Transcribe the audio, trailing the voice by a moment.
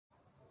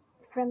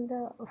From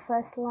the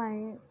first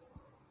line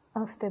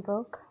of the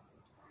book,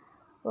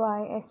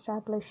 Roy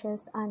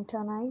establishes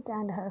Antoinette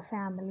and her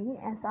family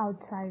as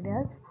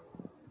outsiders,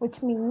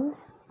 which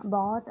means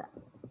both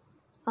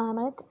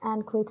Annette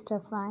and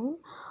Christophine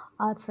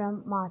are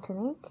from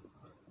Martinique,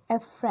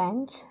 a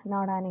French,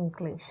 not an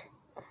English.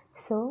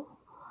 So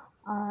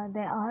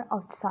they are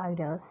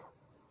outsiders.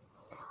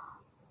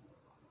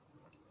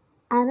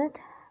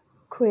 Annette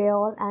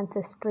Creole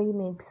ancestry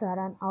makes her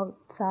an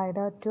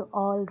outsider to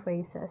all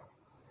races.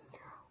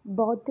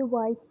 Both the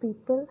white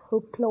people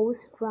who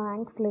closed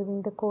ranks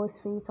leaving the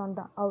causeways on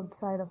the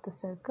outside of the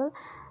circle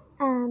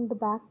and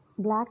the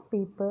black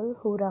people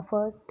who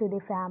referred to the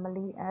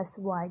family as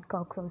white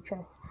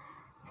cockroaches.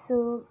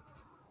 So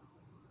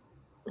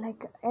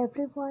like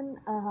everyone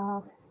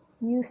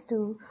used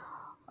to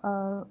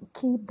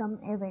keep them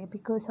away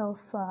because of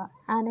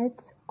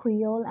Annette's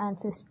Creole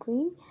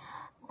ancestry,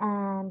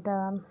 and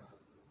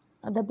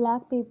the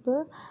black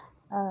people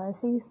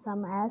sees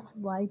them as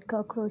white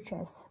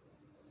cockroaches.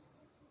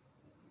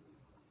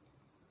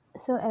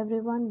 So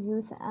everyone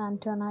views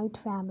Antoinette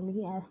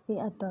family as the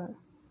other.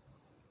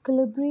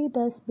 Colibri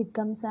thus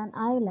becomes an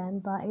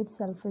island by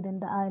itself within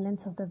the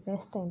islands of the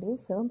West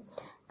Indies. So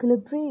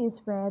Colibri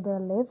is where they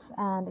live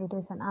and it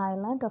is an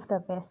island of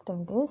the West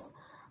Indies.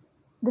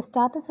 The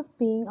status of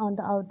being on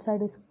the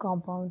outside is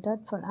compounded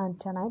for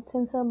Antoinette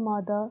since her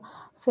mother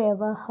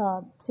favors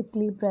her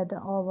sickly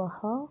brother over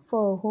her,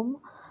 for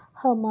whom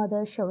her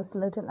mother shows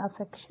little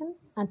affection.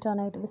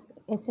 Antoinette is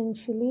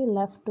essentially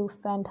left to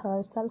fend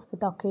herself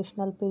with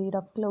occasional period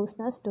of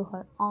closeness to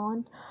her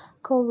aunt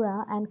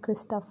Cora and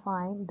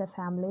Christophine, the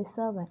family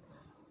servant.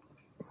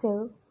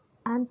 So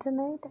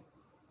Antoinette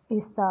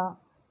is the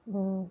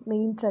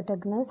main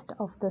protagonist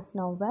of this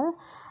novel,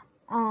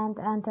 and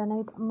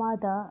Antoinette's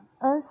mother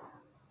is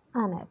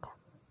Annette.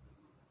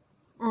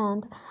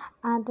 And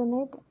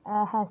Antoinette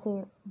has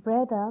a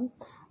brother,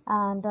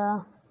 and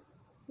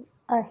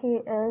he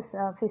is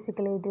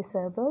physically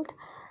disabled.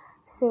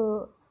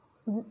 So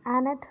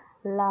Annette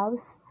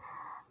loves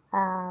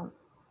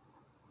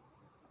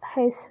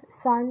his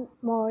son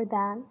more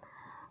than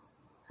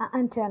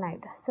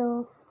Antoinette.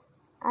 So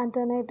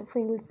Antoinette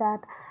feels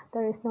that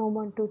there is no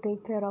one to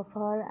take care of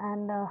her,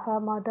 and her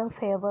mother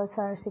favors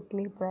her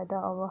sickly brother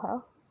over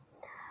her,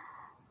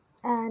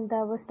 and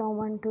there was no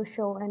one to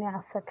show any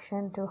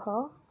affection to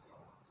her.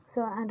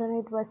 So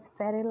Antoinette was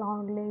very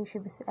lonely. She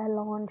was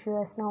alone. She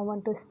has no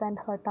one to spend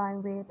her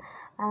time with,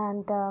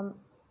 and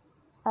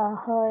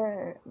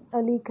her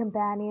only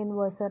companion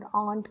was her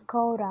aunt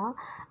Cora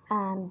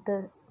and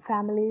the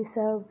family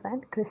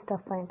servant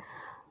Christophine.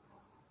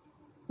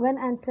 When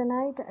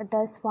Antoinette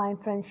does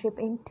find friendship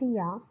in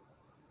Tia,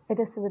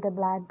 it is with a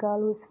black girl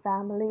whose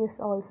family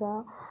is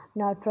also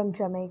not from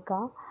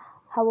Jamaica.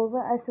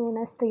 However, as soon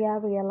as Tia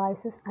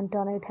realizes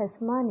Antoinette has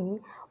money,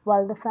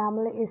 while the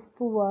family is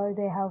poor,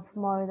 they have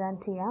more than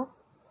Tia.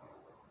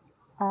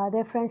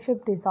 Their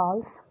friendship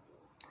dissolves.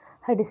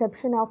 Her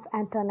deception of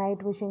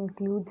Antoinette, which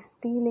includes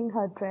stealing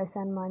her dress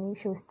and money,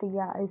 shows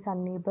Tia is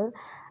unable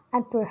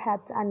and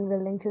perhaps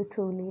unwilling to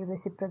truly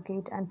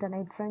reciprocate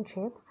Antoinette's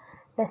friendship.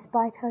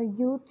 Despite her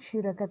youth, she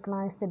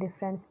recognized the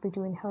difference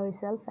between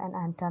herself and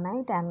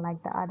Antoinette, and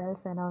like the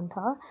others around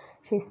her,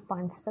 she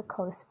spurns the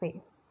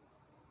causeway.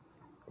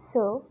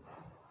 So,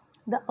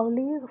 the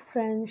only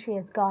friend she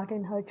has got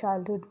in her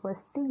childhood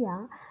was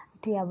Tia.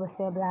 Tia was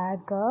a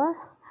black girl,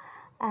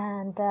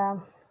 and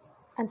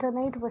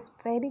Antoinette was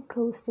very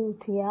close to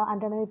Tia.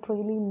 Antoinette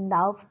really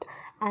loved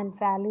and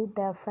valued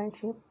their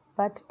friendship,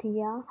 but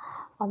Tia,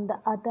 on the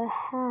other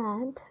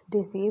hand,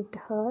 deceived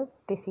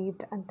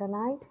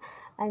Antoinette,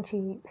 and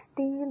she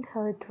stole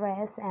her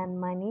dress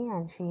and money,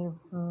 and she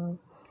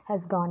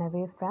has gone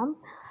away from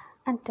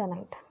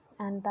Antoinette.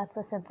 And that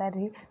was a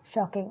very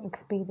shocking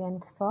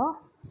experience for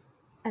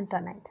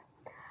Antoinette.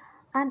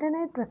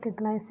 Antoinette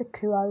recognizes the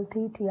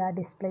cruelty Tia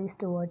displays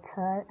towards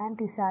her and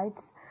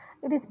decides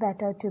it is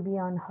better to be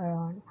on her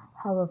own.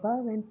 However,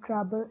 when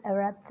trouble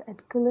erupts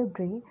at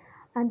Colibri,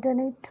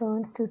 Antoinette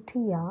turns to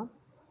Tia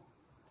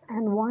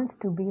and wants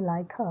to be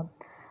like her.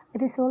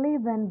 It is only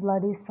when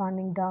blood is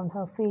running down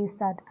her face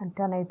that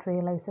Antoinette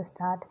realizes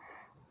that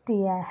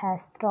Tia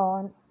has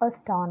thrown a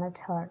stone at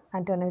her.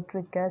 Antoinette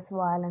requires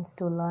violence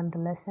to learn the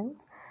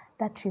lessons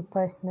that she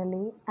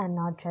personally, and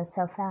not just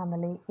her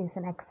family, is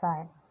in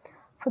exile.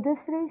 For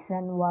this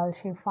reason, while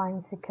she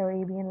finds the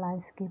Caribbean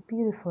landscape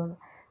beautiful,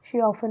 she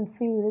often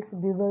feels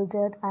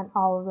bewildered and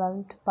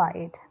overwhelmed by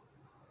it.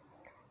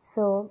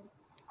 So,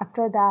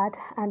 after that,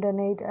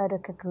 Antoinette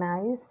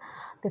recognizes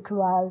the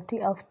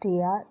cruelty of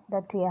Tia,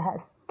 that Tia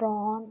has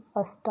thrown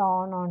a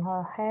stone on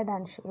her head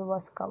and she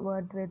was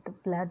covered with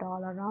blood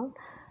all around.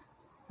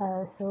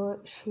 So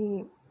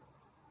she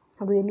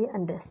really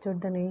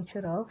understood the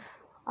nature of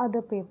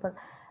other people.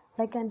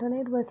 Like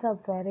Antoinette was a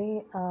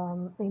very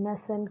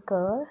innocent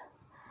girl,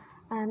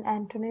 and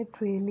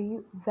Antoinette really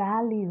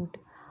valued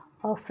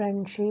a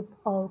friendship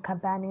or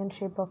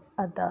companionship of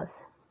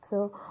others.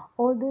 So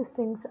all these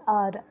things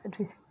are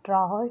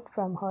destroyed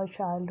from her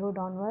childhood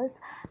onwards,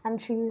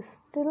 and she is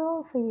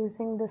still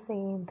facing the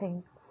same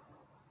thing.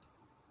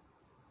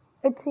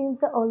 It seems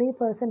the only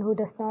person who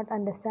does not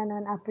understand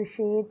and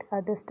appreciate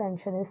this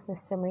tension is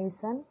Mr.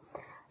 Mason.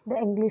 The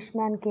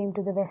Englishman came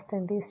to the West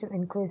Indies to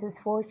increase his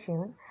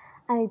fortune,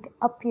 and it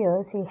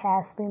appears he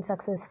has been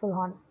successful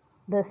on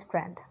this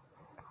front.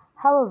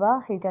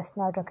 However, he does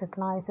not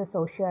recognize the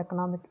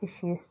socio-economic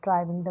issues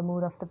driving the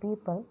mood of the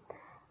people,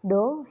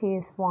 though he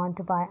is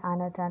warned by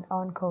Annette and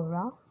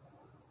Encore.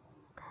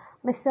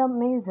 Mr.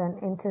 Mason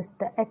insists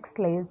the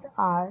ex-slaves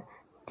are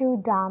too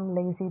damn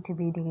lazy to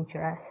be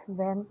dangerous,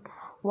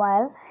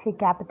 while he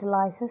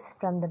capitalizes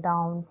from the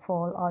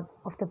downfall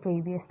of the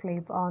previous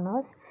slave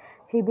owners,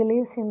 he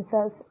believes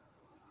himself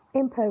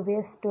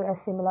impervious to a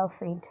similar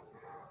fate.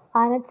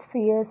 Annette's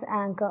fierce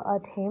anger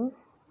at him,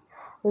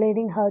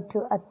 leading her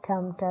to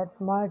attempted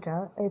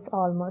murder, is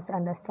almost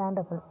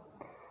understandable.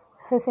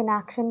 His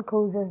inaction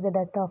causes the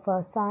death of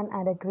her son,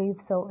 and a grief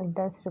so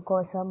intense to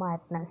cause her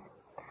madness.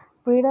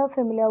 Reader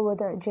familiar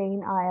with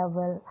Jane Eyre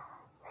will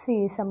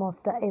see some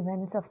of the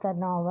events of the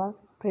novel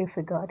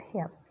prefigured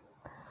here.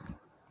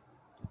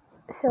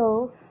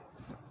 So,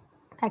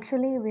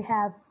 actually, we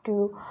have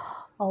to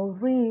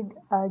read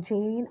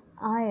Jane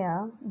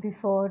Eyre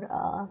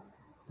before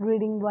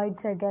reading White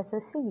Sargasso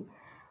Sea,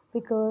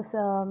 because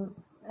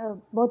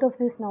both of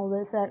these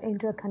novels are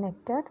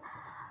interconnected.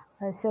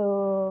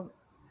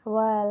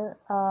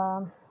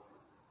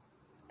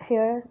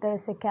 Here there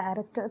is a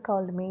character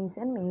called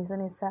Mason.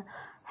 Mason is a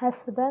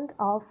husband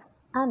of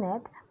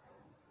Annette,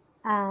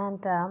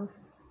 and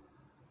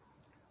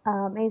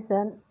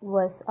Mason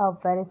was a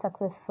very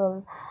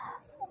successful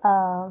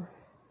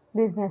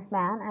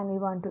businessman, and he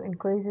wanted to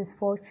increase his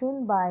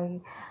fortune by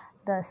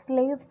the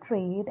slave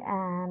trade,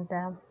 and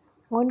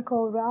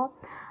Encore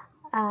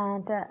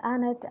and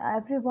Annette,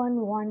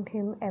 everyone warned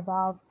him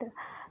about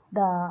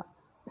the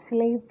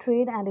slave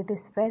trade, and it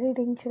is very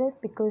dangerous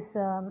because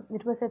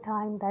it was a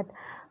time that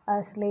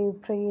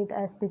slave trade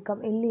has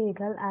become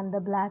illegal and the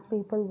black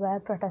people were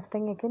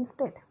protesting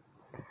against it.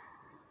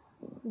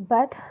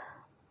 But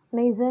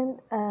Mason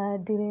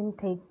didn't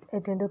take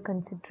it into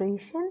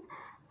consideration,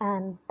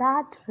 and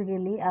that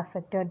really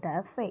affected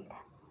their fate.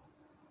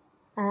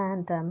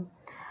 And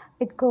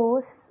it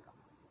caused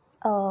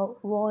a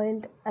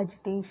wild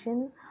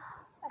agitation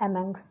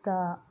amongst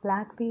the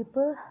black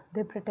people.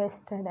 They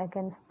protested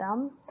against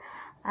them,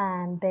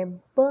 and they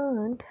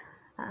burned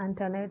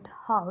Antoinette's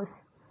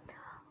house.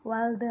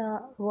 While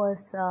there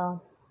was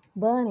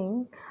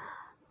burning,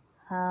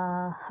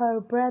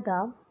 her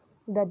brother,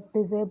 the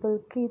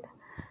disabled kid,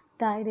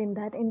 died in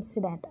that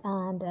incident,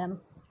 and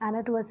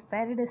Annette was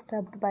very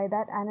disturbed by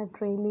that. Annette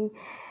really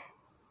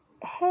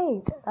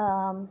hate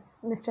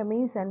Mr.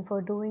 Mason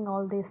for doing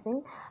all these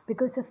things.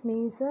 Because of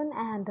Mason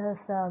and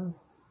his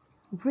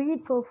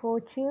greed for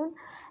fortune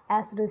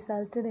has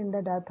resulted in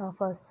the death of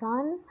her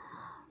son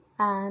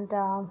and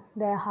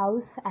their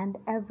house and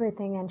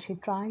everything, and she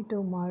tried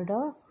to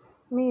murder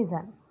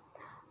Mason,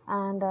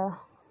 and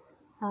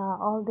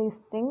all these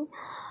things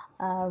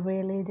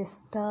really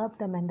disturb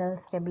the mental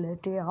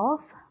stability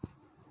of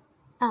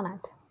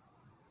Annette.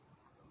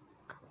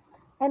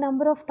 A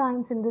number of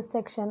times in this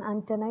section,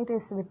 Antoinette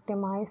is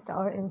victimized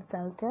or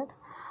insulted.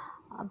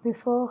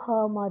 Before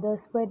her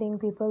mother's wedding,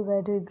 people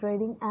were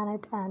degrading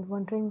Annette and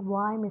wondering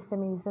why Mr.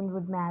 Mason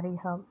would marry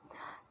her.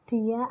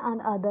 Tia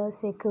and others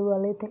say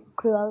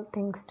cruel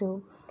things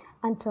to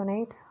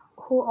Antoinette,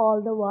 who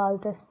all the while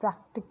does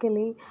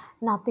practically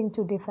nothing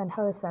to defend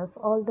herself.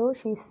 Although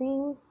she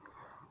seems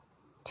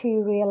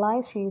to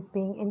realize she is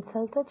being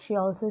insulted, she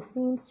also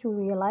seems to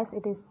realize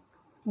it is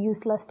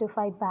useless to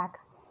fight back.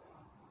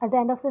 At the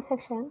end of the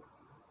section,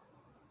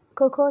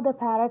 Coco the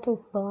parrot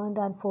is burned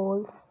and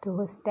falls to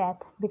his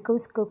death.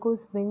 Because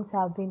Coco's wings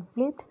have been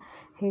clipped,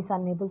 he is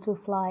unable to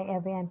fly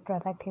away and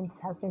protect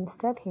himself.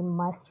 Instead, he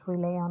must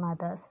rely on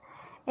others.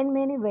 In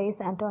many ways,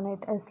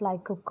 Antoinette is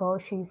like Coco.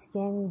 She is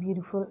young,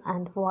 beautiful,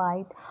 and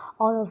white,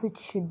 all of which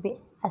should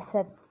be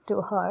assets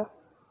to her.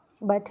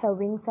 But her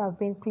wings have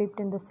been clipped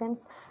in the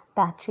sense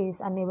that she is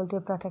unable to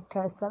protect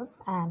herself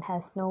and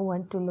has no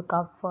one to look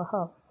out for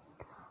her.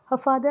 Her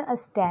father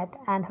is dead,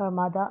 and her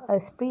mother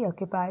is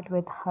preoccupied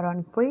with her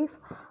own grief.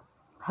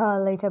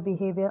 Her later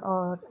behavior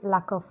or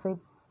lack of it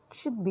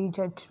should be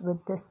judged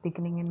with this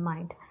beginning in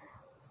mind.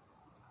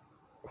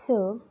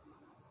 So,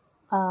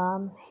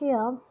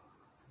 here,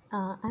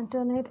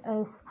 Antoinette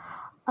is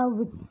a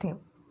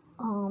victim.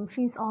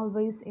 She's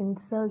always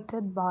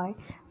insulted by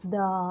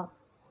the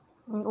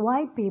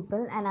white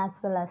people and as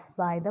well as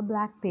by the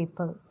black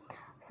people.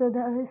 So,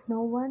 there is no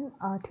one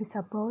to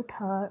support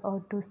her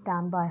or to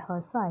stand by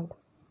her side.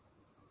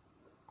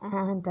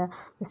 And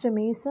Mr.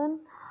 Mason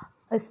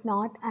is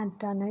not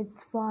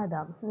Antoinette's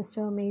father.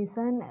 Mr.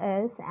 Mason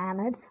is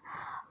Annette's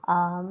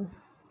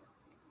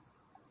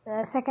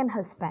second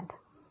husband.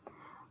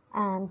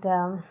 And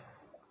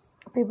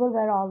people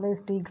were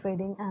always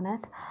degrading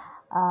Annette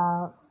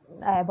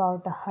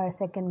about her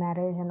second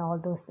marriage and all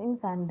those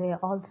things. And they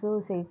also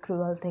say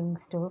cruel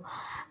things to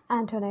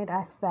Antoinette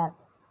as well.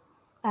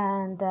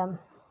 And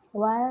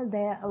while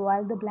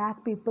the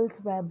black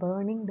peoples were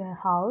burning their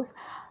house,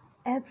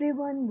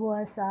 Everyone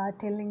was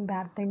telling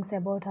bad things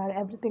about her.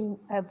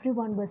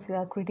 Everyone was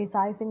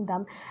criticizing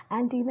them,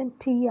 and even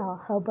Tia,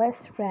 her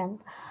best friend,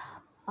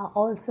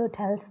 also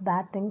tells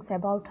bad things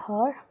about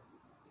her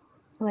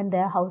when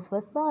their house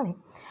was burning.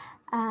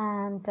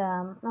 And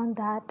on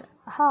that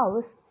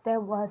house, there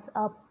was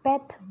a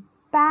pet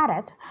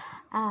parrot,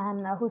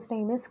 and whose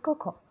name is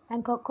Coco.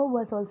 And Coco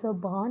was also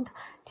burned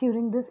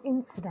during this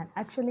incident.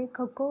 Actually,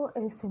 Coco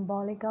is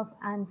symbolic of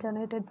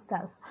Antoinette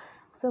itself.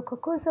 So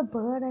Coco is a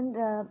bird, and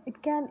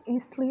it can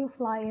easily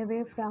fly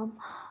away from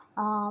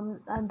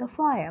the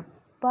fire.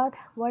 But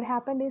what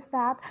happened is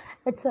that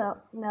its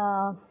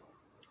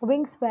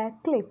wings were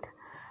clipped,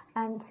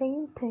 and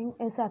same thing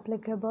is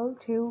applicable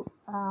to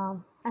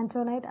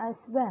Antoinette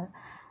as well.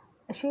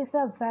 She's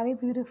a very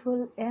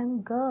beautiful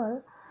young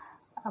girl,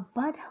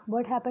 but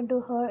what happened to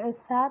her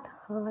is that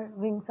her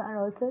wings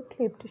are also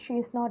clipped. She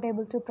is not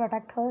able to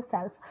protect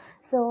herself.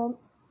 So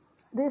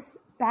this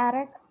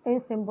parrot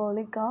is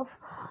symbolic of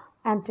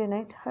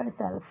Antoinette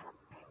herself.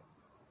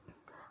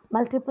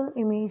 Multiple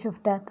images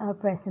of death are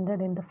presented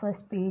in the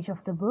first page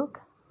of the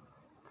book.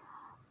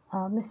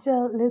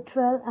 Mr.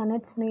 Luttrell,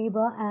 Annette's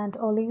neighbor and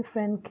only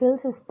friend,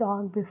 kills his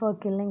dog before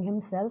killing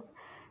himself.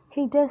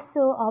 He does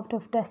so out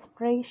of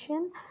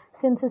desperation,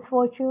 since his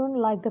fortune,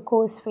 like the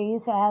coarse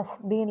face, has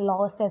been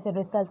lost as a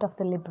result of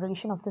the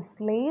liberation of the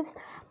slaves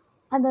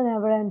and the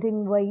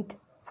never-ending wait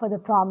for the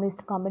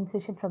promised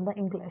compensation from the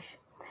English.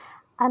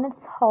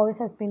 Annette's horse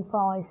has been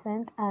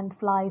poisoned, and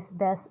flies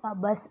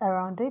buzz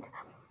around it,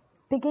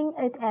 picking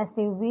it as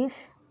they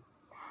wish.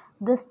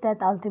 This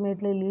death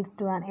ultimately leads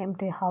to an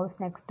empty house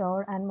next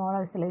door and more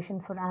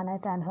isolation for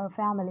Annette and her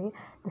family.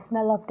 The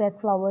smell of dead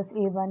flowers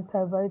even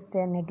pervades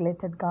their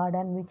neglected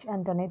garden, which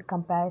Antoinette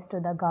compares to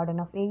the Garden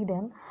of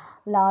Eden,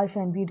 large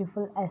and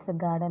beautiful as a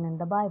garden in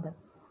the Bible.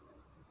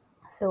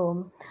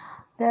 So,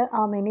 there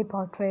are many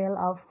portrayals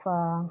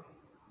of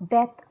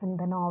death in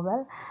the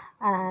novel,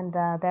 and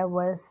there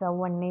was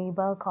one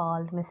neighbor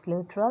called Miss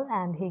Luttrell,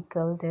 and he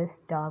killed his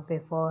dog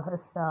before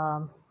his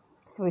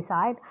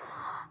suicide.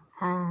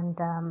 And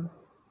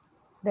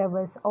there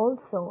was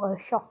also a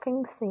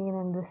shocking scene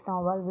in this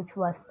novel, which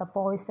was the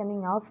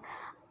poisoning of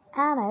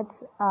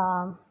Annette's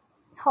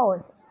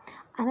horse.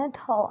 Annette's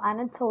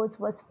horse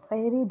was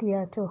very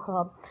dear to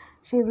her.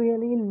 She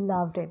really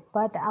loved it.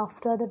 But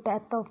after the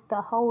death of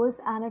the horse,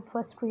 Annette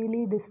was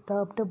really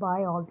disturbed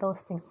by all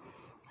those things.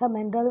 Her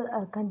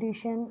mental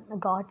condition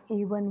got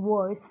even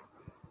worse.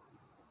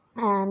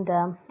 And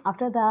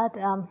after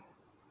that,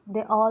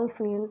 they all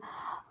feel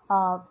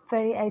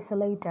very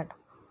isolated.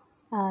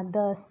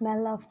 The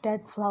smell of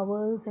dead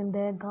flowers in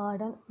their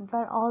garden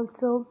were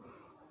also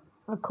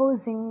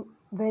causing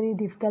very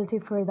difficulty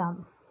for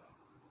them.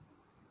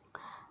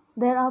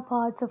 There are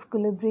parts of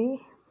Culebri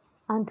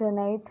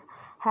Antoinette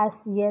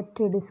has yet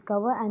to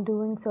discover, and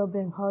doing so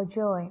bring her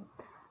joy.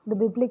 The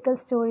biblical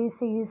story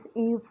says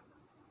Eve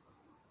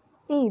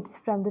eats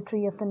from the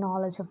tree of the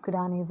knowledge of good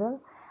and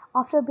evil.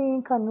 After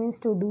being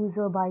convinced to do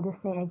so by the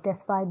snake,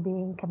 despite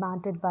being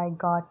commanded by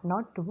God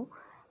not to,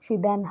 she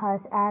then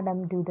has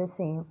Adam do the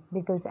same.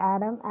 Because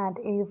Adam and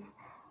Eve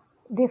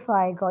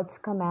defy God's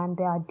command,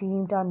 they are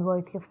deemed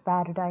unworthy of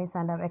paradise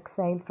and are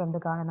exiled from the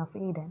Garden of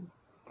Eden.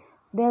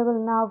 They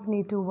will now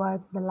need to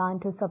work the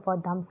land to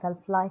support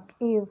themselves like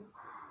Eve.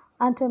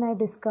 Antoinette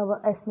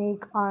discovered a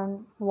snake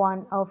on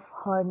one of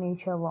her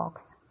nature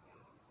walks.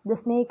 The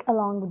snake,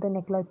 along with the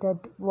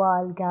neglected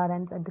wild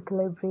gardens at the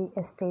Culebri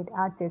estate,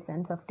 adds a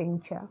sense of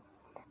danger.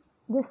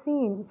 The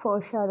scene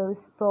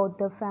foreshadows both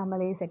the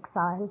family's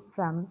exile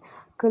from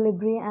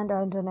Culebri and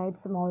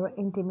Antoinette's more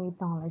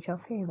intimate knowledge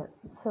of evil.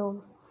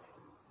 So,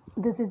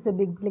 this is the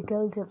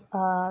biblical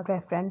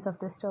reference of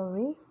the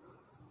story.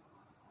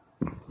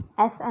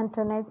 As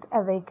Antoinette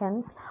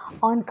awakens,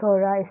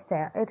 Encore is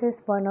there. It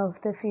is one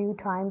of the few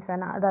times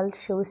an adult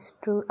shows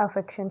true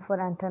affection for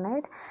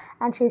Antoinette,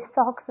 and she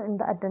soaks in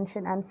the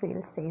attention and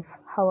feels safe.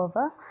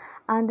 However,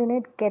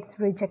 Antoinette gets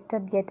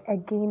rejected yet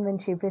again when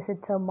she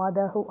visits her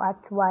mother, who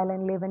acts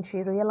violently when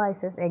she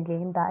realizes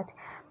again that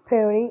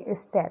Perry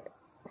is dead.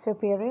 So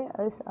Perry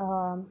is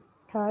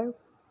her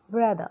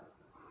brother.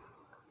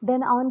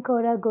 Then Aunt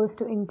Cora goes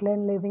to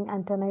England, leaving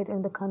Antoinette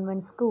in the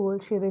convent school.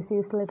 She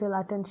receives little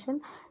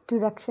attention,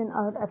 direction,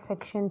 or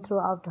affection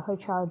throughout her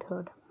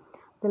childhood.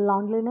 The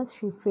loneliness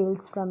she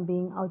feels from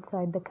being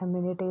outside the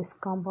community is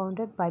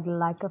compounded by the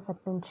lack of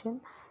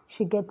attention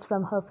she gets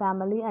from her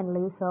family, and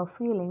leaves her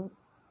feeling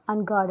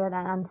unguarded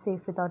and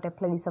unsafe without a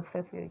place of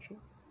refuge.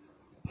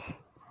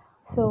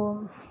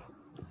 So,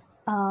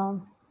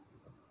 um,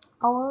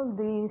 all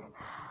these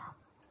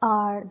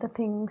are the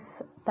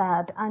things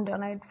that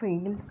Antoinette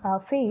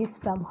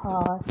faced from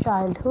her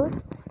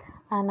childhood,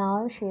 and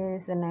now she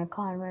is in a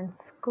convent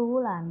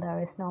school and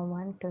there is no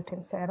one to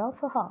take care of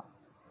her.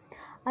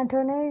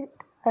 Antoinette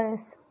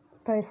is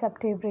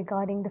perceptive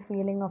regarding the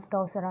feeling of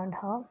those around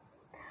her.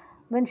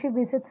 When she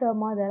visits her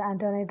mother,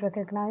 Antoinette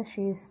recognizes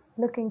she is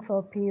looking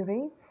for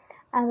Pierre,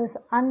 and is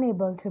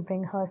unable to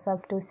bring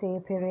herself to say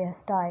Piri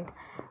has died.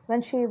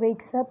 When she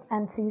wakes up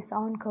and sees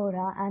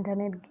Ancora,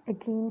 Antoinette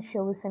again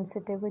shows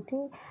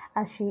sensitivity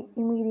as she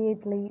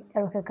immediately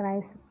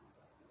recognizes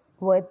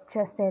with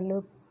just a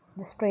look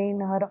the strain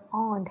her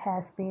aunt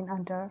has been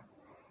under.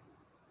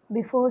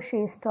 Before she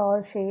is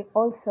told, she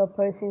also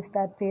perceives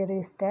that Pierre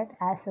is dead.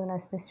 As soon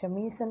as Mr.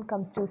 Mason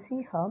comes to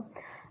see her,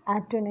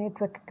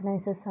 Antoinette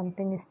recognizes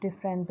something is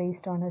different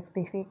based on his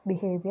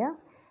behavior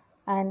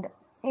and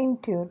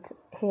intuits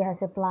he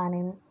has a plan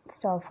in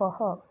store for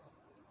her.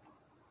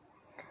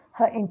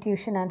 Her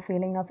intuition and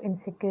feeling of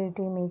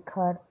insecurity make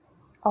her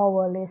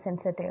overly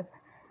sensitive.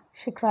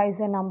 She cries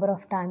a number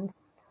of times,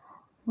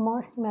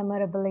 most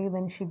memorably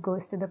when she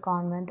goes to the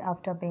convent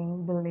after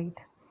being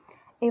bullied.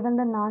 Even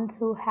the nuns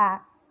who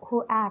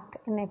act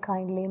in a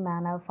kindly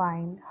manner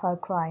find her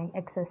crying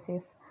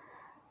excessive.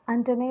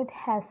 Antoinette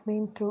has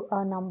been through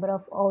a number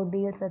of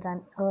ordeals at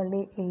an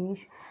early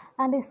age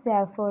and is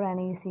therefore an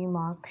easy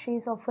mark. She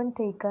is often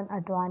taken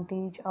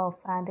advantage of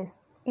and is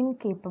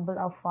incapable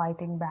of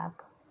fighting back.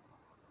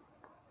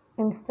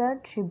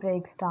 Instead, she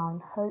breaks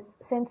down. Her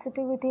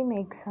sensitivity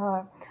makes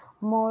her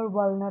more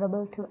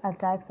vulnerable to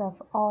attacks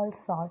of all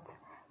sorts,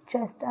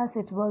 just as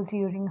it will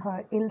during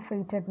her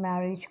ill-fated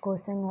marriage,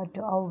 causing her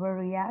to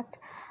overreact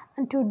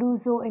and to do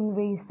so in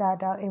ways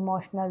that are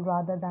emotional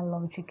rather than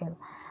logical.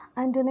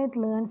 Antoinette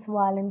learns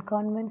while in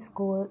convent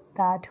school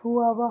that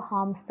whoever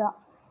harms the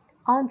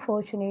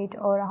unfortunate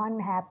or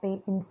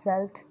unhappy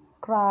insult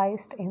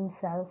Christ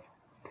himself,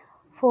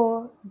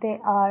 for they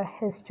are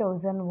his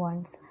chosen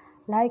ones.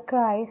 Like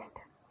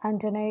Christ,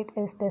 Antoinette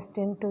is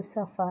destined to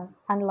suffer.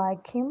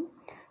 Unlike him,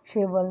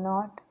 she will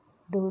not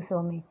do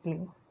so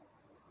meekly.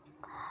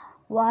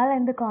 While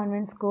in the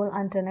convent school,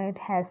 Antoinette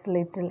has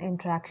little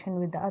interaction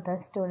with the other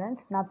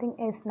students. Nothing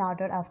is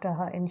noted after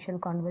her initial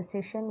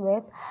conversation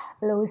with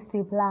Louis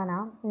de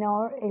Plana,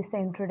 nor is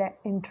the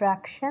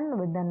interaction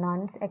with the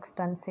nuns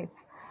extensive.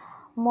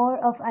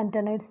 More of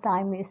Antoinette's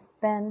time is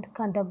spent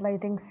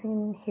contemplating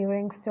sin,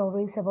 hearing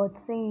stories about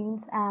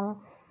saints, and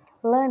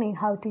learning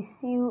how to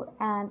sew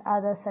and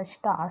other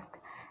such tasks.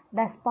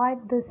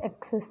 Despite this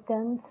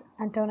existence,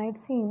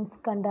 Antoinette seems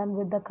content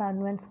with the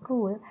convent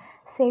school.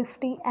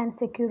 Safety and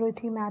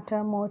security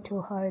matter more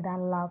to her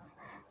than love,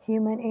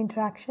 human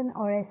interaction,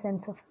 or a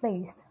sense of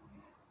place.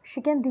 She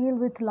can deal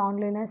with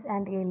loneliness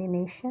and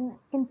alienation,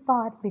 in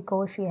part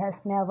because she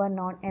has never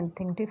known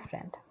anything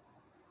different.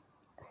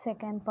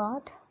 Second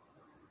part.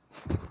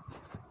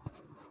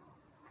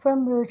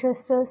 From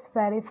Rochester's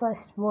very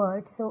first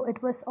words, so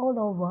it was all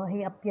over,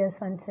 he appears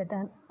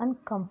uncertain,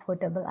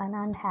 uncomfortable, and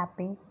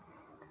unhappy.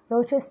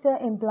 Rochester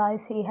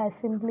implies he has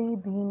simply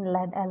been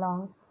led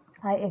along.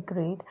 I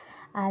agreed,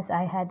 as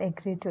I had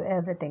agreed to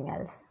everything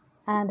else,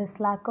 and his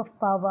lack of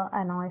power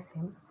annoys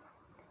him.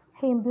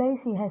 He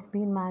implies he has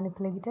been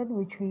manipulated,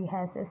 which he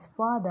has his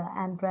father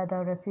and brother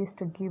refused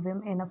to give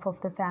him enough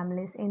of the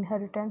family's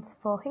inheritance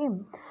for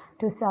him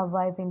to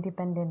survive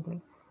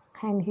independently,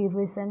 and he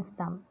resents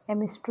them. A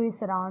mystery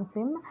surrounds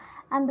him,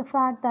 and the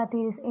fact that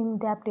he is in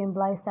debt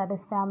implies that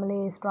his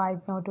family is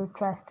right not to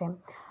trust him.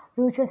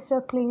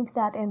 Rochester claims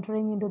that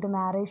entering into the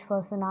marriage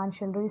for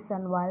financial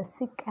reason while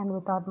sick and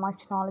without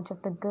much knowledge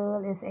of the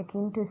girl is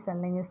akin to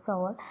selling his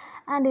soul,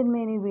 and in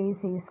many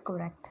ways he is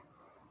correct.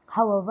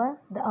 However,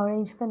 the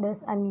arrangement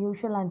is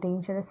unusual and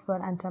dangerous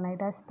for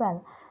Antoinette as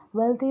well.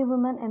 Wealthy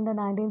women in the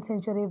 19th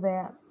century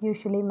were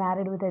usually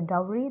married with a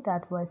dowry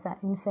that was an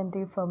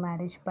incentive for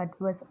marriage but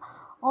was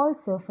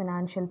also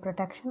financial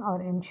protection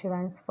or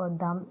insurance for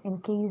them in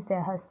case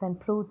their husband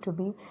proved to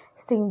be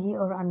stingy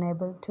or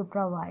unable to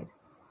provide.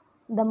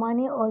 The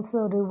money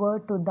also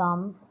reverted to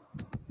them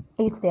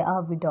if they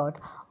are widowed,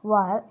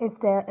 while if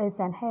there is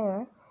an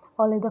heir,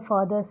 only the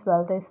father's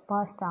wealth is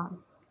passed on.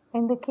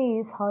 In the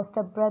case her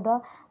stepbrother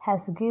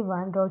has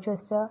given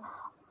Rochester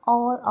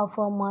all of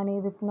her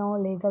money with no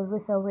legal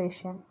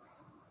reservation,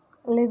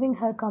 leaving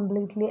her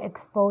completely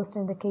exposed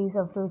in the case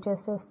of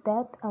Rochester's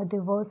death, a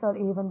divorce, or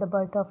even the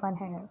birth of an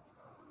heir.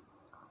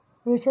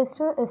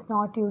 Rochester is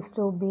not used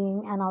to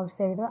being an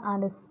outsider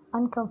and is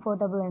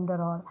uncomfortable in the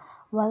role.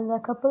 While the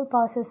couple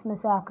passes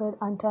massacred,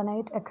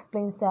 Antoinette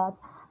explains that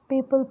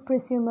people,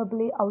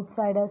 presumably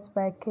outsiders,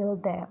 were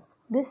killed there.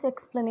 This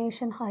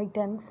explanation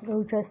heightens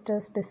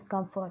Rochester's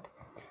discomfort.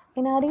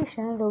 In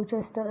addition,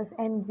 Rochester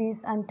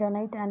envies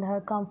Antoinette and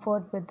her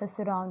comfort with the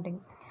surrounding.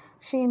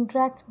 She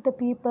interacts with the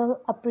people,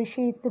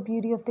 appreciates the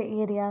beauty of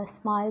the area,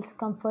 smiles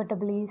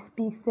comfortably,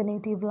 speaks the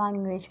native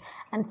language,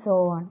 and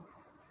so on.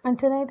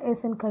 Antoinette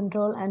is in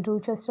control and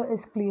Rochester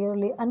is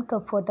clearly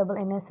uncomfortable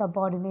in a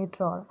subordinate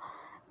role.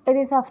 It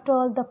is after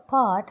all the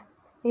part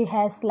he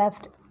has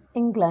left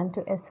England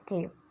to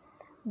escape.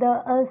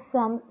 There is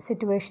some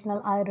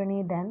situational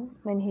irony then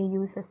when he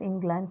uses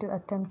England to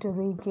attempt to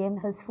regain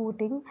his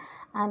footing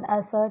and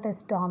assert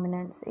his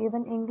dominance.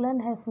 Even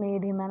England has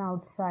made him an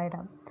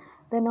outsider.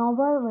 The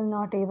novel will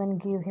not even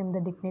give him the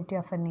dignity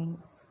of a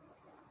name.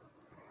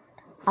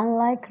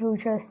 Unlike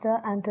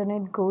Rochester,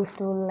 Antoinette goes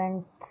to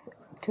lengths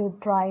to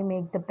try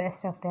make the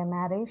best of their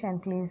marriage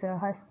and please her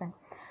husband.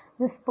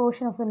 This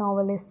portion of the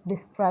novel is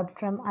described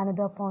from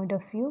another point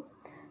of view,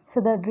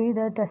 so the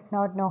reader does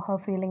not know her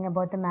feeling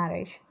about the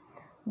marriage.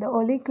 The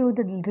only clue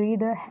the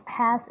reader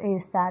has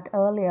is that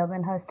earlier,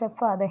 when her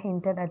stepfather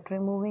hinted at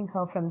removing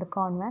her from the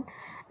convent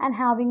and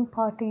having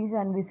parties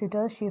and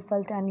visitors, she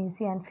felt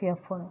uneasy and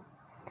fearful.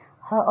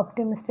 Her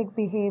optimistic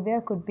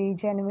behavior could be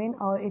genuine,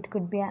 or it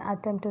could be an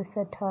attempt to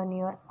set her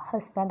new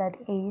husband at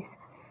ease.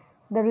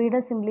 The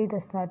reader simply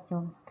does not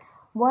know.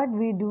 What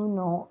we do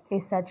know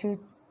is that she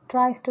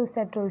tries to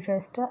set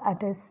Rochester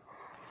at his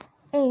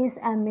ease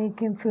and make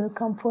him feel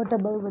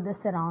comfortable with the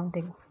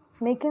surroundings,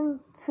 make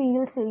him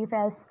feel safe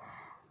as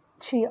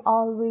she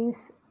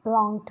always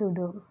longed to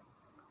do.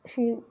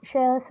 She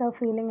shares her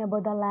feeling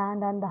about the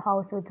land and the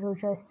house with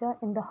Rochester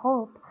in the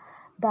hope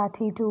that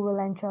he too will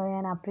enjoy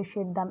and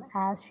appreciate them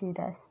as she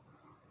does.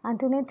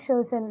 Antoinette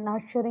shows a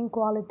nurturing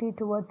quality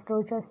towards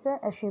Rochester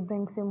as she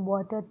brings him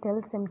water,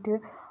 tells him to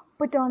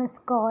put on his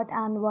coat,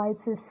 and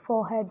wipes his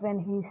forehead when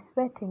he is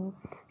sweating.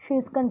 She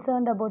is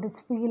concerned about his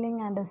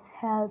feeling and his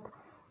health.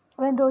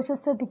 When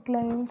Rochester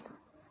declines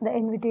the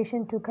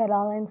invitation to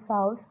Caroline's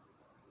house,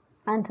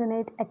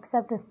 Antoinette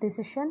accepts his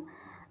decision.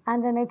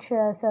 Antoinette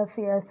shares her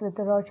fears with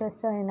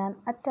Rochester in an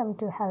attempt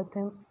to help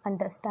him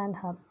understand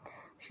her.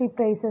 She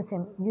praises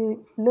him.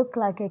 You look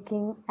like a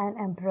king and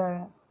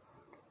emperor.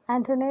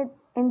 Antoinette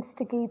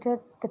instigated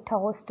the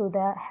toast to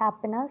their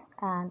happiness,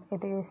 and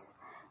it is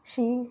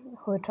she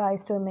who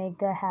tries to make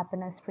their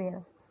happiness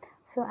real.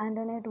 So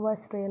Antoinette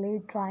was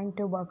really trying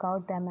to work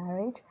out their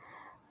marriage.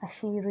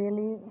 She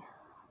really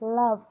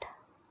loved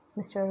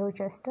Mr.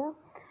 Rochester,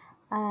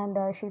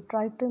 and she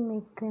tried to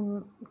make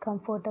him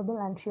comfortable,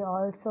 and she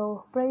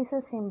also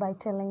praises him by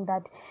telling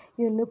that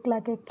you look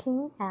like a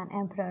king and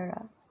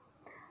emperor.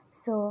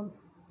 So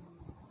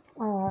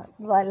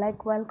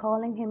while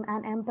calling him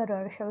an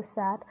emperor shows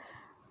that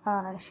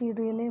she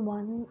really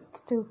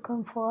wants to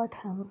comfort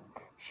him.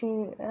 She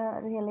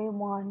really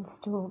wants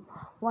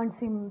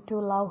him to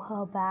love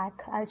her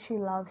back as she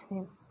loves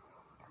him.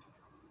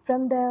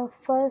 From their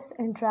first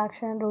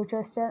interaction,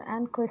 Rochester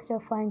and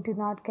Christophine do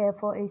not care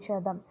for each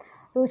other.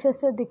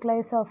 Rochester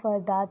declares of her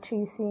that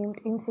she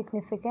seemed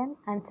insignificant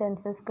and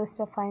senses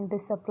Christophine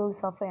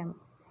disapproves of him.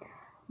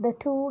 The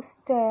two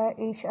stare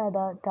each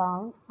other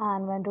down,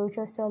 and when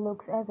Rochester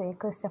looks away,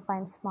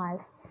 Christophine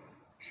smiles.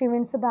 She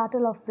wins the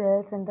Battle of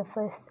Wills in the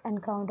first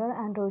encounter,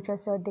 and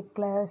Rochester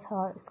declares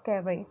her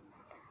scary.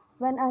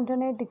 When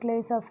Antoinette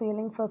declares her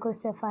feeling for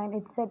Christophine,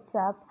 it sets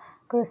up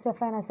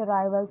Christophine as a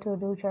rival to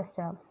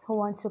Rochester, who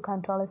wants to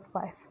control his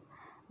wife.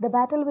 The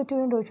battle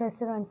between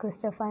Rochester and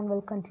Christophine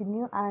will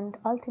continue, and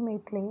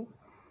ultimately,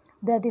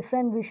 their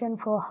different vision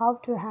for how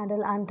to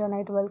handle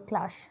Antoinette will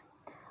clash.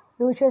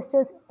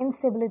 Rochester's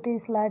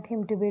instabilities led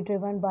him to be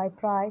driven by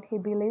pride. He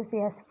believes he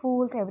has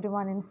fooled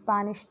everyone in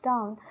Spanish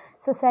town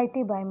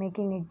society by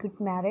making a good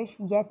marriage,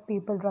 yet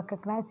people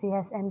recognize he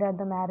has ended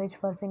the marriage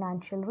for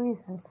financial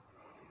reasons.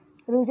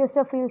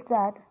 Rochester feels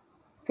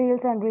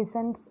and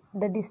resents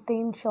the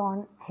disdain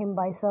shown him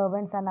by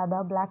servants and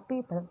other black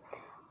people,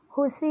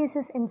 who sees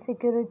his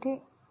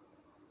insecurity.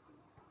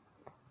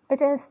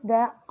 It is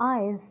their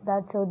eyes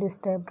that so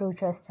disturb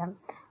Rochester,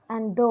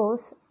 and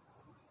those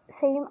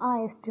same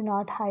eyes do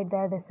not hide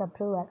their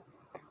disapproval.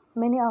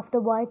 Many of the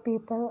white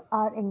people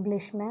are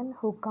Englishmen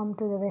who come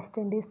to the West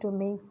Indies to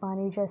make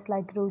money, just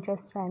like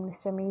Rochester and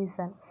Mr.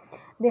 Mason.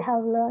 They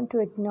have learned to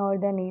ignore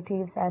the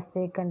natives as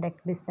they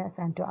conduct business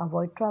and to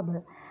avoid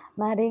trouble.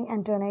 Marrying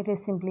Antoinette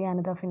is simply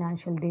another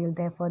financial deal,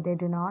 therefore they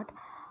do not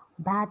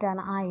bat an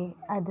eye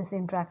at this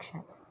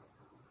interaction.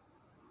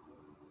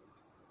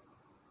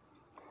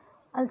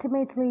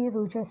 Ultimately,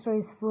 Rochester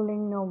is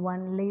fooling no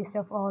one, least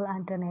of all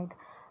Antoinette.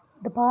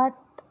 The part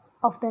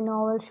of the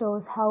novel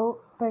shows how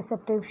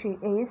perceptive she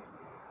is,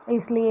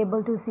 easily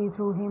able to see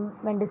through him.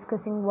 When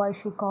discussing why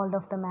she called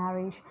off the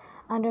marriage,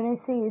 Antoinette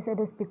says it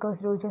is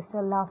because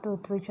Rochester laughed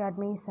with Richard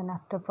Mason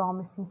after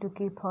promising to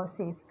keep her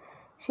safe.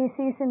 She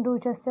sees in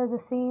Rochester the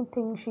same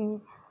thing she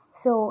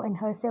saw in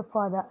her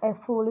stepfather, a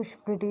foolish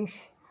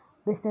British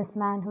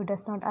businessman who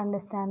does not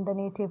understand the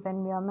native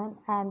environment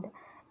and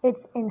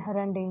its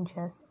inherent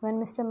dangers. When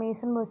Mr.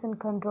 Mason was in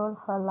control,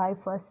 her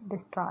life was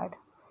destroyed.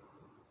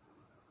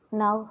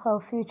 Now her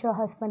future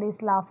husband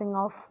is laughing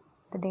off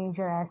the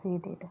danger as he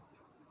did.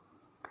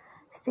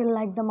 Still,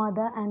 like the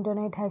mother,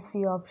 Antoinette has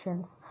few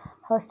options.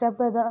 Her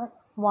stepbrother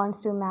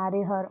wants to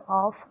marry her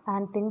off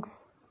and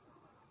thinks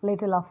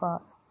little of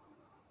her.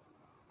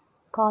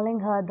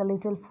 Calling her the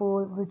little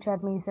fool,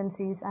 Richard Mason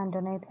sees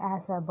Antoinette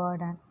as a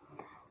burden,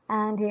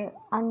 and he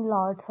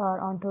unloads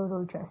her onto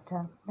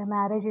Rochester. The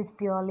marriage is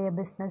purely a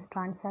business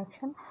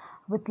transaction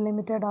with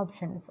limited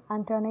options.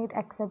 Antoinette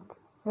accepts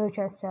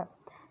Rochester.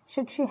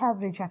 Should she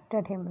have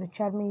rejected him,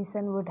 Richard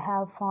Mason would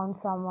have found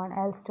someone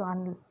else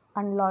to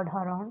unload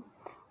her on.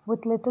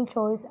 With little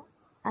choice,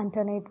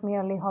 Antoinette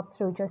merely hopes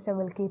Rochester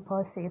will keep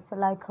her safe.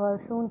 Like her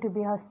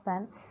soon-to-be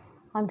husband,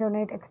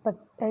 Antoinette's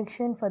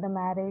expectations for the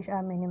marriage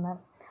are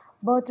minimal.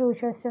 Both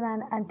Rochester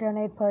and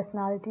Antoinette's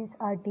personalities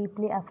are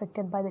deeply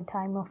affected by the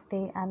time of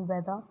day and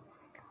weather.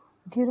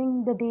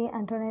 During the day,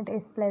 Antoinette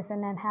is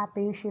pleasant and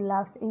happy. She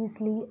laughs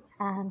easily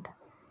and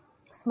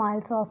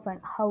smiles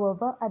often.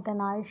 However, at the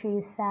night she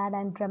is sad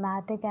and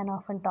dramatic and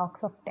often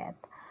talks of death.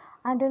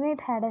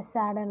 Antoinette had a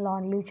sad and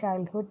lonely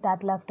childhood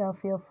that left her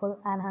fearful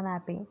and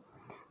unhappy,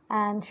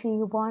 and she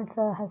wants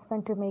her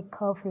husband to make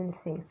her feel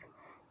safe.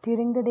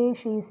 During the day,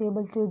 she is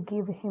able to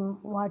give him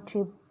what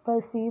she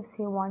perceives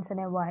he wants in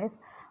a wife,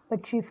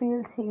 but she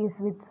feels he is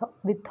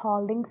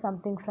withholding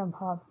something from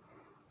her,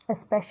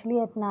 especially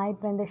at night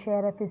when they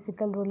share a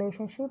physical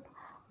relationship.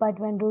 But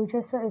when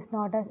Rochester is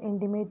not as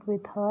intimate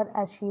with her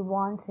as she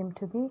wants him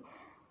to be,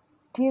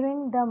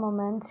 during the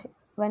moments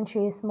when she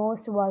is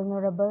most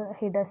vulnerable,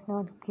 he does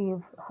not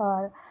give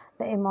her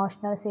the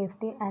emotional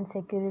safety and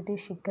security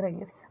she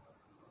craves.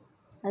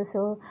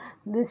 So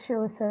this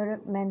shows her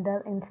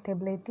mental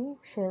instability.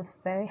 She is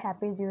very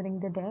happy during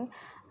the day,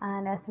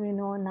 and as we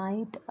know,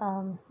 night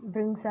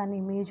brings an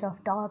image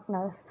of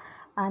darkness,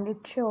 and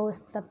it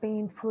shows the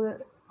painful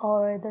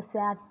or the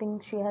sad thing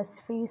she has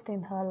faced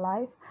in her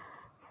life.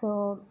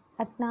 So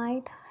at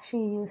night she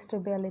used to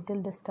be a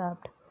little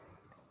disturbed.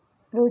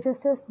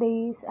 Rochester's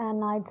days and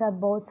nights are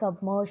both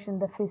submerged in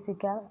the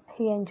physical.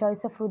 He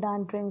enjoys the food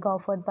and drink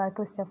offered by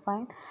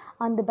Christophine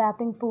and the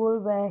bathing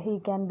pool where he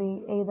can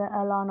be either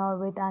alone or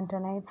with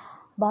Antoinette,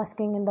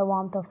 basking in the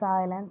warmth of the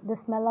island. The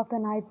smell of the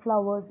night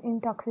flowers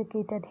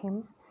intoxicated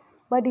him,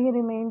 but he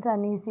remains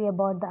uneasy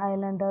about the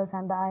islanders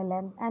and the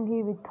island, and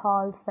he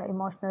withholds the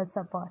emotional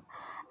support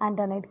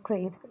Antoinette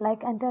craves.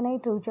 Like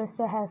Antoinette,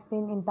 Rochester has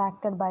been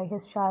impacted by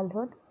his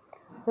childhood.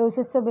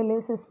 Rochester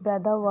believes his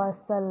brother was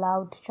the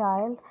loved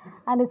child,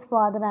 and his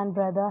father and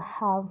brother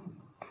have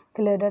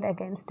colluded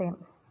against him.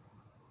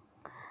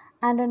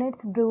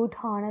 Antoinette's brute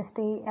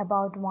honesty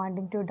about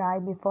wanting to die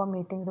before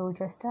meeting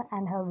Rochester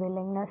and her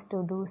willingness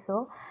to do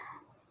so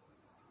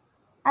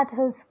at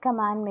his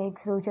command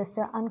makes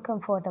Rochester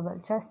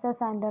uncomfortable. Just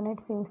as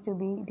Antoinette seems to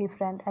be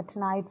different at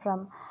night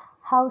from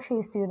how she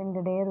is during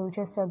the day,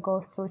 Rochester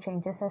goes through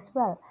changes as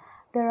well.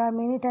 There are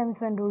many times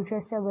when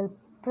Rochester will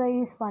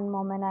praise one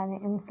moment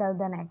and insult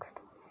the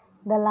next.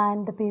 The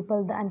land, the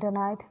people, the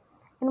Antoinette.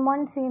 In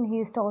one scene, he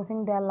is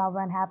tossing their love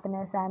and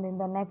happiness, and in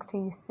the next,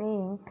 he is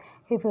saying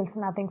he feels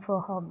nothing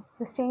for her.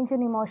 This change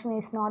in emotion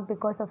is not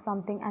because of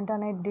something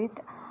Antoinette did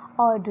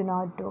or do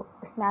not do.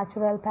 It's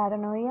natural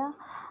paranoia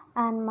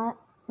and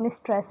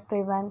mistrust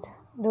prevent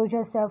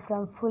Rochester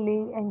from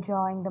fully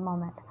enjoying the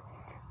moment.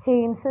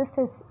 He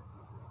insists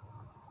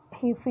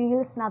he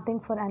feels nothing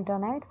for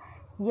Antoinette,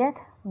 yet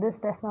this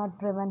does not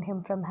prevent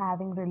him from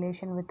having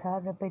relation with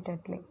her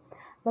repeatedly.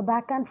 The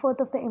back and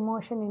forth of the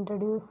emotion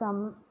introduce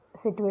some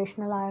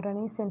situational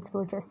irony since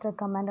Rochester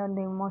comment on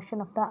the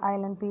emotion of the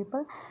island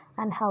people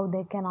and how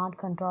they cannot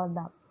control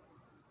them.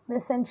 The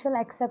essential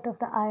accept of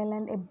the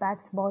island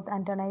impacts both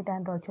Antoinette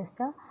and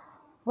Rochester,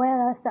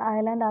 whereas the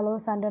island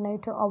allows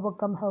Antoinette to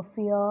overcome her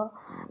fear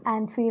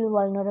and feel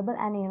vulnerable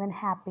and even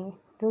happy.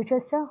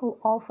 Rochester, who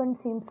often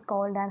seems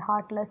cold and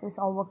heartless, is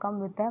overcome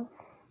with a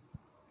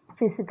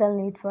physical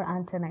need for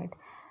Antoinette.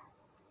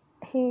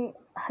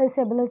 His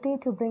ability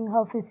to bring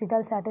her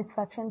physical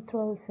satisfaction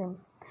thrills him,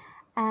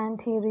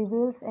 and he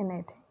revels in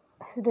it.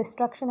 His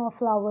destruction of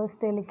flowers,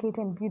 delicate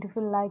and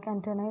beautiful like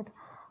Antoinette,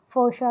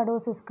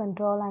 foreshadows his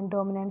control and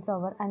dominance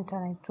over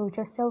Antoinette.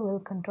 Rochester will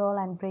control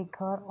and break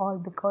her all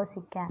because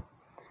he can.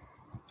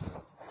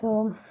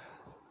 So,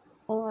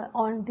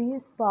 on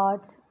these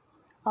parts,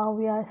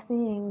 we are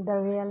seeing the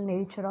real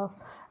nature of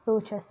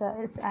Rochester.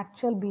 Its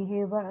actual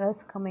behavior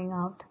is coming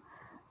out.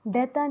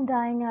 Death and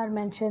dying are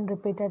mentioned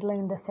repeatedly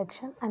in the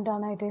section.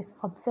 Antoinette is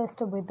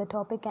obsessed with the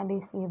topic and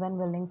is even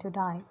willing to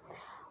die,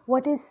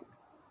 which is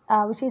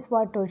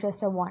what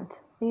Rochester wants.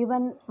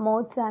 Even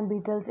moths and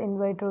beetles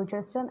invade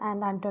Rochester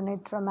and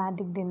Antoinette's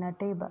romantic dinner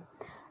table.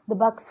 The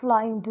bugs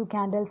fly into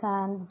candles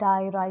and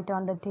die right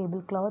on the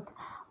tablecloth,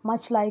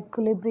 much like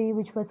colibri,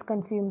 which was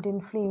consumed in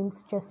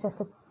flames just as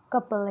the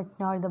couple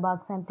ignore the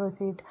bugs and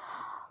proceed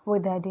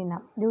with their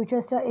dinner.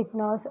 Rochester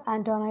ignores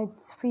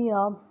Antoinette's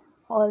fear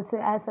also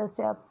as her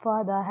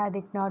stepfather had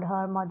ignored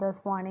her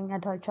mother's warning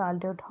at her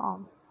childhood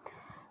home.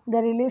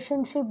 The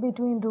relationship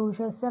between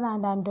Rochester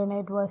and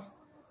Antoinette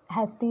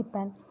has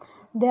deepened.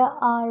 They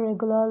are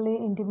regularly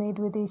intimate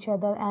with each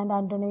other, and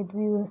Antoinette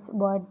views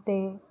what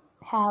they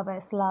have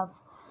as love.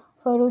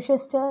 For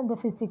Rochester, the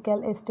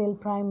physical is still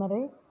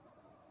primary,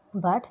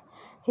 but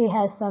he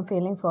has some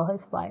feeling for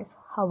his wife.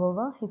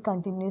 However, he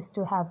continues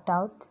to have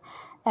doubts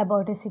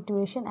about his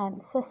situation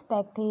and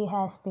suspect he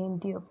has been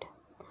duped.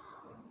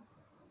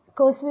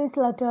 Cosby's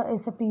letter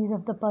is a piece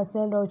of the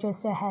puzzle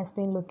Rochester has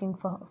been looking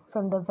for.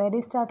 From the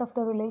very start of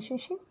the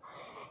relationship,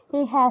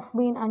 he has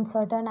been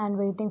uncertain and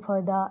waiting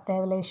for the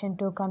revelation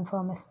to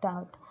confirm his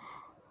doubt.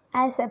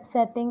 As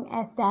upsetting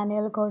as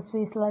Daniel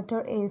Cosby's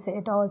letter is,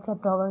 it also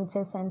provides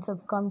a sense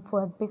of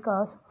comfort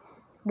because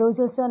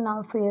Rochester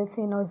now feels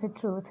he knows the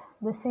truth.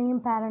 The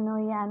same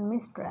paranoia and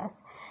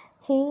mistrust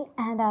he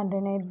and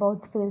Antoinette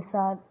both feel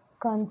are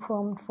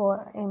confirmed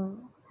for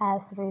him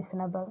as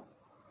reasonable.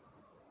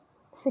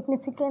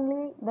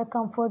 Significantly, the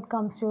comfort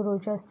comes to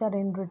Rochester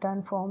in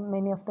written form.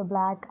 Many of the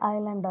Black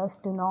Islanders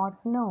do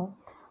not know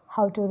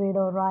how to read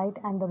or write,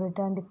 and the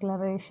written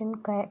declaration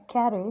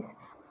carries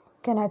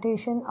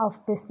connotation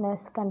of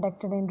business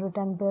conducted in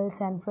written bills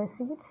and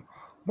receipts,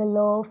 the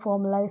law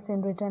formalized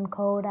in written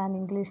code, and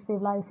English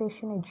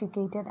civilization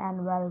educated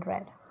and well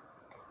read.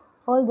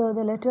 Although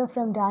the letter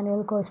from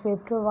Daniel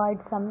Cosway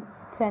provides some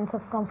sense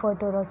of comfort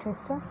to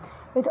Rochester,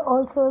 it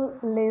also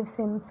leaves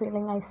him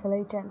feeling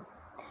isolated.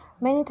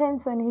 Many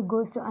times when he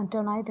goes to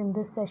Antoinette in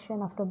this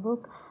session of the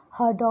book,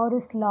 her door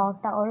is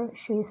locked or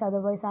she is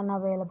otherwise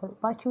unavailable.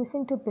 By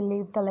choosing to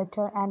believe the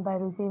letter and by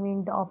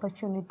receiving the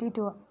opportunity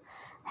to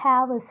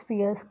have his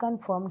fears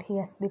confirmed, he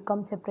has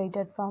become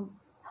separated from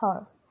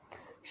her.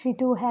 She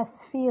too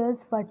has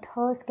fears, but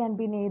hers can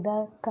be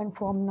neither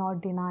confirmed nor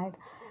denied.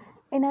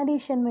 In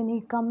addition, when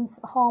he comes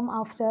home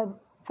after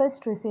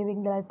first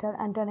receiving the letter,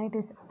 Antoinette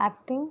is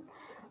acting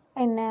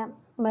in a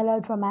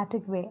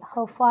melodramatic way.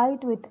 Her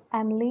fight with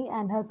Emily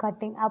and her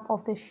cutting up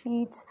of the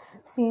sheets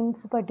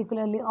seems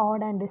particularly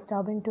odd and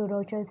disturbing to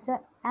Rochester,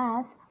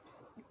 as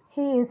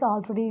he is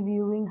already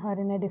viewing her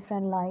in a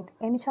different light.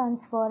 Any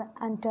chance for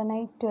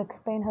Antoinette to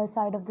explain her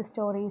side of the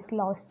story is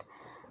lost.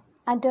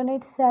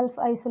 Antoinette's self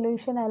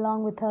isolation,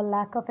 along with her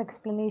lack of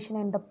explanation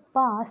in the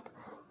past,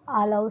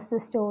 allows the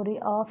story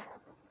of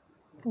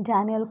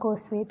Daniel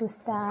Cosway to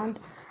stand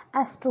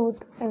as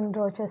truth in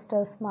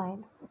Rochester's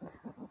mind.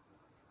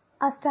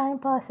 As time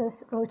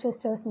passes,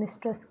 Rochester's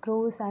mistrust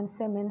grows and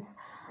cements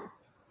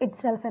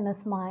itself in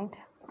his mind.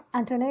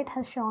 Antoinette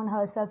has shown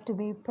herself to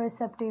be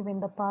perceptive in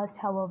the past,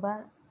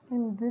 however,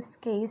 in this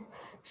case,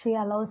 she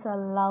allows her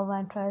love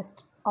and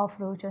trust of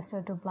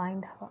Rochester to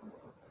blind her.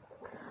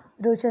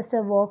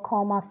 Rochester walked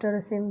home after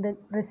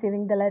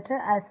receiving the letter,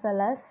 as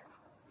well as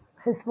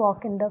his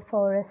walk in the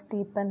forest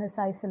deepened his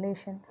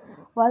isolation.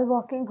 While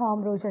walking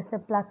home, Rochester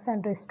plucks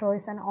and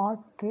destroys an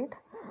orchid,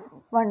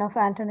 one of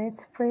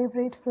Antoinette's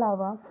favorite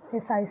flower.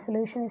 His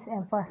isolation is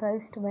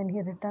emphasized when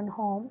he returns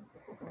home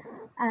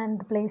and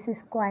the place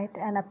is quiet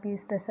and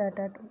appears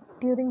deserted.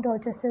 During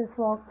Rochester's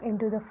walk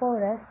into the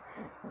forest,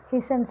 he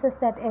senses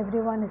that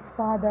everyone, his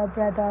father,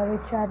 brother,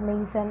 Richard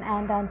Mason,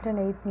 and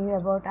Antoinette, knew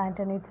about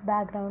Antoinette's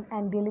background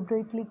and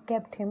deliberately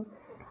kept him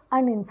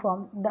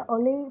uninformed. The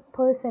only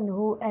person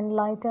who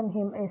enlightened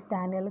him is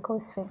Daniel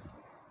Cosway.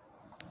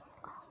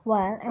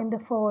 While in the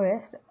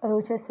forest,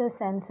 Rochester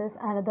senses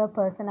another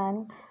person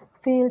and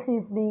feels he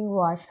is being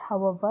watched.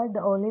 However,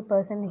 the only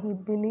person he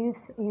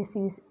believes is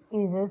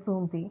a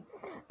zombie.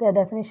 The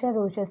definition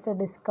Rochester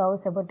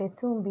discovers about a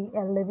zombie,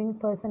 a living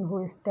person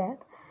who is dead,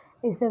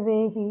 is the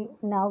way he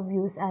now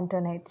views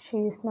Antoinette.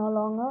 She is no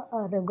longer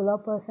a regular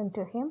person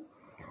to him,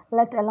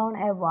 let alone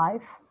a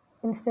wife.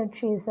 Instead,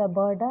 she is a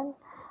burden,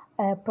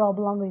 a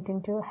problem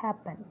waiting to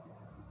happen.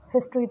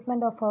 His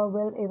treatment of her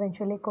will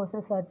eventually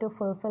causes her to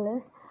fulfill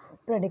his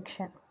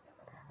prediction.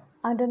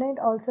 Antoinette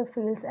also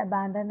feels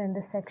abandoned in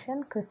this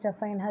section.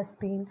 Christophane has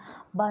been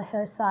by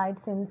her side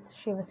since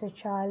she was a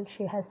child.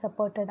 She has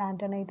supported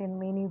Antoinette in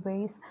many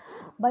ways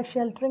by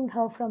sheltering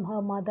her from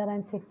her mother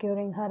and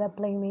securing her a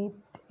playmate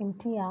in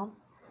Tia.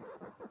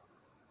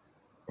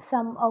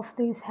 Some of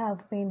these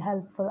have been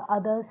helpful,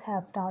 others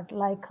have not.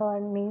 Like her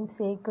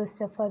namesake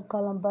Christopher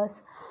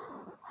Columbus,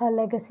 her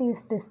legacy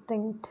is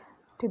distinct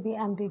to be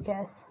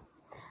ambiguous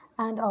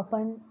and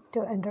open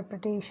to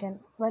interpretation.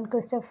 When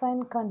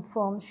Christophane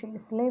confirms she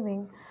is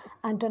living,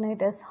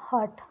 Antoinette is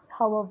hurt.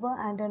 However,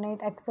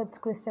 Antoinette accepts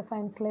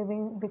Christophane's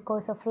living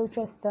because of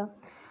Rochester.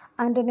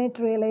 Antoinette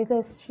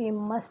realizes she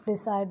must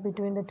decide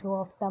between the two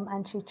of them,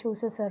 and she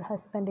chooses her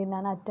husband in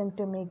an attempt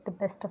to make the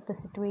best of the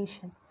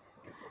situation.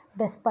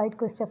 Despite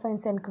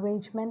Christophane's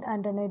encouragement,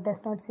 Antoinette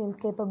does not seem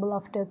capable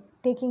of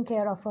taking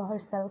care of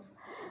herself.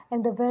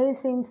 In the very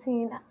same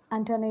scene,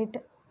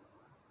 Antoinette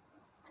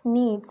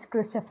needs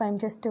Christophane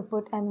just to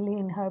put Emily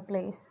in her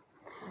place.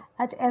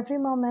 At every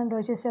moment,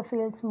 Rochester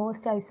feels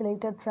most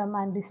isolated from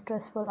and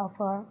distrustful of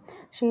her.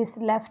 She is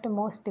left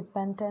most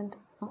dependent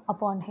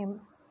upon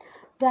him.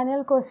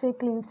 Daniel Cosway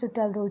claims to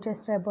tell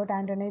Rochester about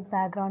Antoinette's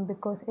background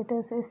because it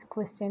is his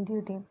Christian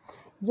duty.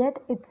 Yet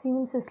it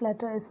seems his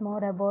letter is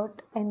more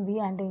about envy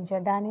and danger.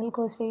 Daniel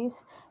Cosway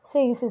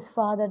says his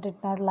father did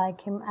not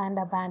like him and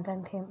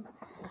abandoned him.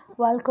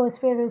 While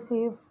Cosway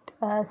received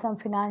some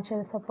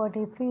financial support,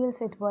 he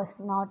feels it was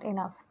not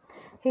enough.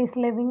 He is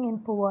living in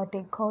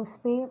poverty.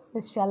 Cosway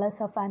is jealous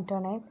of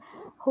Antoinette,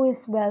 who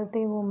is a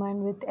wealthy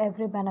woman with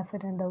every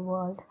benefit in the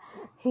world.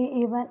 He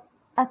even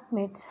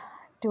admits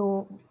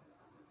to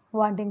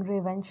wanting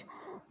revenge.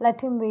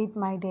 Let him wait,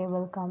 my day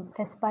will come.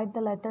 Despite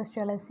the letter's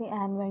jealousy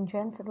and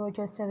vengeance,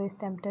 Rochester is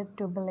tempted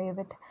to believe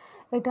it.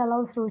 It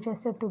allows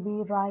Rochester to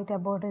be right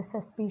about his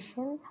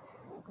suspicion,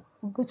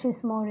 which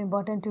is more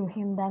important to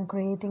him than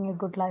creating a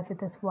good life with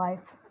his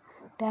wife.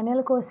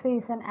 Daniel Cosway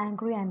is an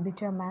angry and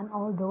bitter man,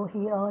 although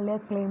he earlier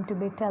claimed to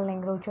be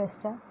telling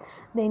Rochester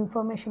the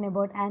information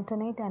about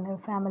Antoinette and her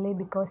family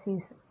because he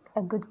is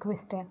a good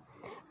Christian.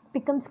 It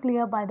becomes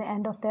clear by the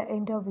end of the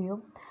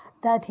interview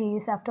that he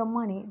is after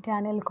money.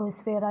 Daniel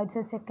Cosway writes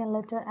a second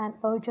letter and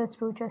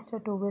urges Rochester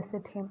to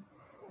visit him.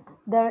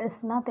 There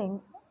is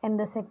nothing in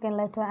the second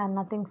letter and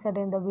nothing said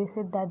in the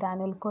visit that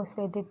Daniel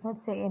Cosway did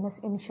not say in his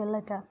initial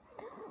letter.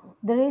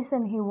 The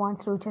reason he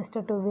wants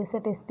Rochester to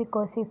visit is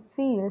because he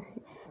feels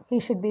he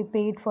should be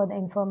paid for the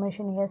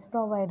information he has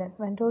provided.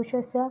 When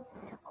Rochester,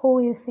 who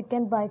is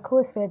sickened by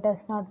Cosway,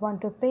 does not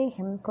want to pay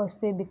him,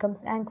 Cosway becomes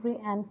angry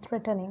and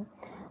threatening.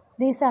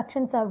 These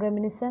actions are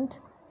reminiscent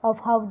of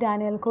how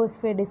Daniel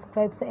Cosway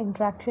describes the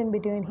interaction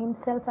between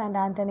himself and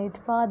Antoinette's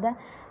father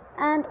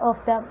and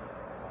of the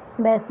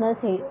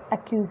business he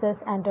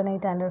accuses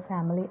Antoinette and her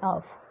family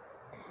of.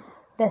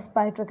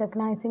 Despite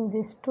recognizing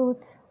these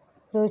truths,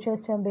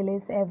 Rochester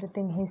believes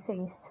everything he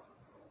says.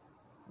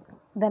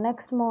 The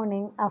next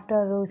morning,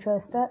 after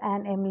Rochester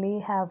and Emily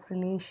have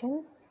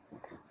relation,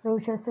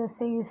 Rochester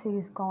says he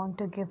is gone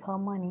to give her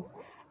money.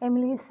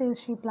 Emily says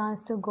she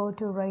plans to go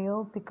to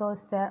Rio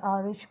because there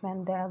are rich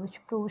men there, which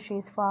proves she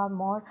is far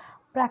more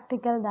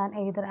practical than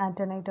either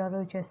Antoinette or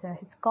Rochester.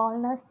 His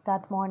calmness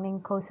that morning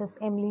causes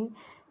Emily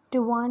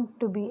to want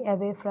to be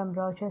away from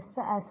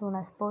Rochester as soon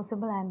as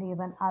possible and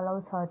even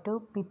allows her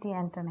to pity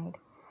Antoinette.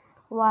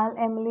 While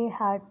Emily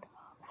had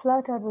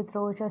flirted with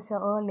Rochester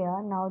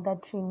earlier, now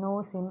that she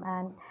knows him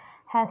and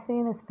has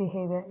seen his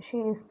behavior, she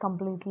is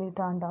completely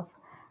turned off.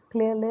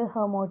 Clearly,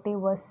 her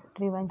motive was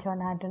revenge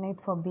on Antoinette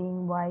for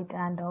being white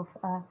and of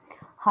a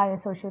higher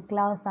social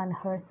class than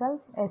herself,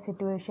 a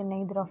situation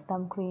neither of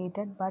them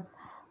created but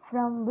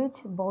from which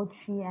both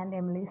she and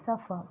Emily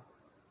suffer.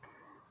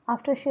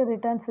 After she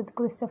returns with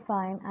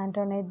Christophine,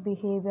 Antoinette's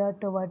behavior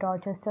toward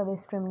Rochester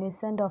is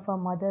reminiscent of her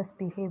mother's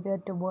behavior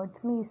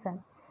towards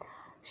Mason.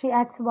 She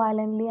acts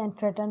violently and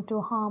threatens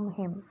to harm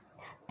him.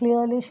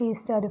 Clearly, she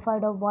is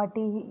terrified of what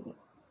he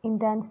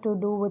intends to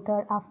do with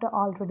her after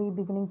already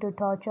beginning to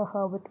torture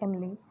her with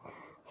Emily.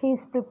 He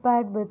is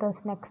prepared with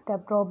his next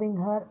step, robbing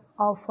her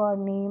of her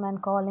name and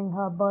calling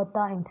her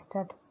Bertha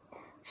instead.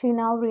 She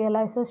now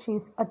realizes she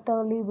is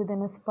utterly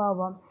within his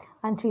power,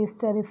 and she is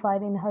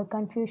terrified. In her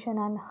confusion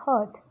and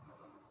hurt,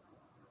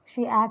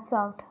 she acts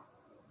out.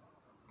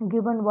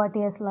 Given what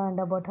he has learned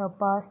about her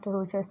past,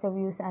 Rochester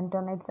views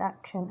Antoinette's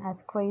action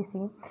as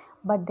crazy,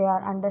 but they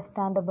are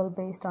understandable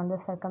based on the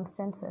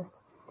circumstances.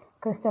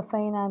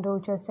 Christophine and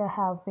Rochester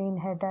have been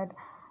headed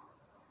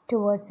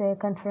towards a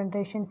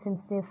confrontation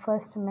since they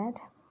first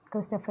met.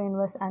 Christophine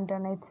was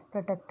Antoinette's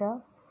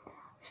protector.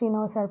 She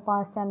knows her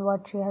past and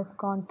what she has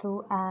gone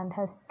through and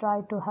has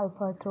tried to help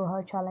her through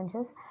her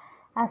challenges.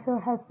 As her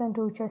husband,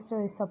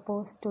 Rochester is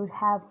supposed to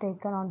have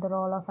taken on the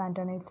role of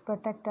Antoinette's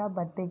protector,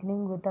 but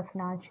beginning with the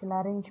financial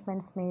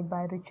arrangements made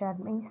by Richard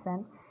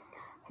Mason,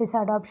 his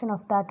adoption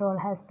of that role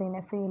has been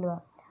a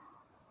failure.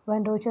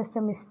 When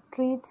Rochester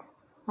mistreats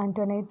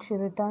Antoinette, she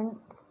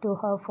returns to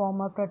her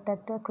former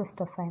protector,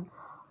 Christophine.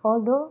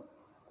 Although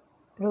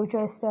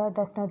Rochester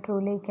does not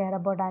truly care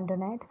about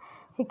Antoinette,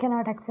 he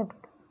cannot accept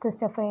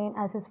Christophine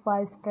as his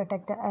wife's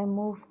protector, a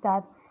move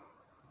that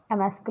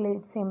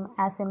emasculates him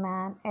as a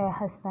man, a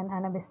husband,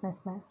 and a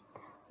businessman.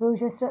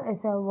 Rochester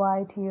is a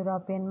white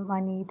European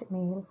moneyed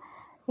male.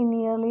 In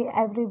nearly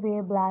every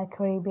way, black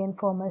Arabian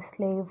former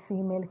slave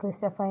female,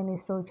 Christophine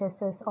is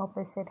Rochester's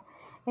opposite.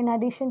 In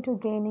addition to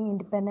gaining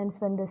independence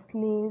when the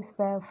slaves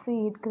were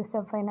freed,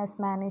 Christophine has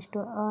managed to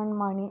earn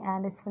money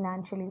and is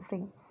financially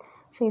free.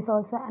 She is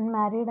also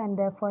unmarried and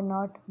therefore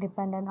not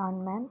dependent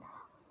on men.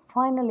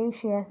 Finally,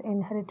 she has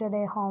inherited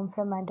a home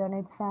from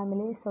Antoinette's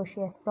family, so she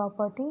has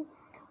property.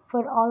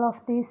 For all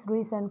of these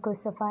reasons,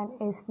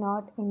 Christophine is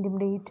not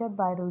intimidated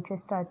by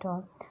Rochester at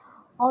all.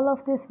 All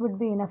of this would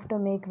be enough to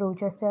make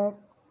Rochester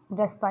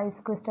despise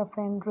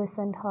Christophine,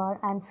 resent her,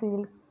 and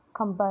feel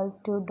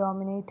compelled to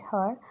dominate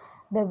her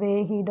the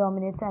way he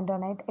dominates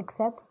Antoinette,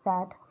 except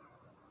that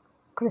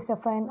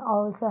Christophine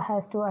also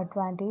has two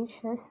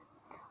advantages.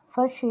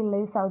 First, she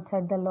lives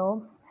outside the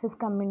law. His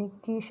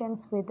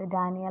communications with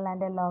Daniel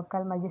and a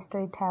local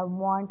magistrate have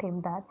warned him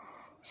that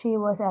she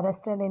was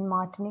arrested in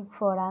Martinique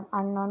for an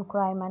unknown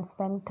crime and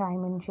spent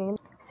time in jail.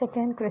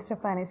 Second,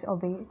 Christophine is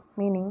obeyed,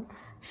 meaning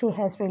she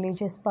has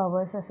religious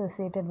powers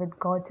associated with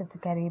gods of the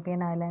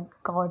Caribbean island,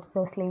 gods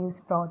the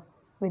slaves brought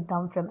with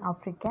them from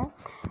Africa,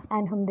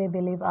 and whom they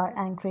believe are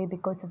angry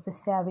because of the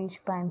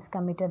savage crimes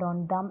committed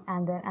on them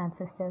and their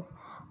ancestors.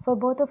 For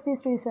both of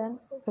these reasons,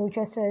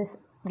 Rochester is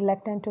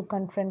reluctant to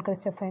confront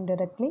Christophine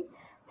directly.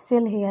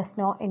 Still, he has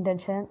no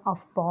intention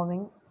of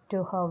bowing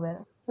to her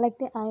will. Like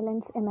the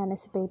island's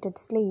emancipated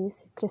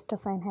slaves,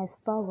 Christophine has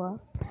power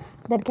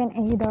that can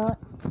either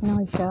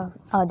nurture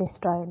or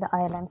destroy the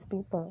island's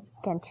people,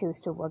 can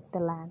choose to work the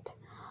land,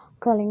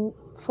 calling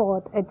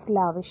forth its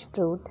lavish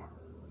fruit,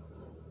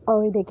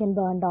 or they can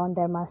burn down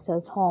their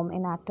master's home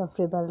in act of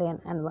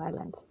rebellion and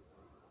violence.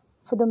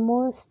 For the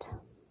most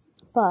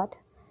part,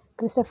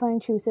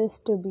 Christophine chooses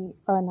to be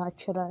a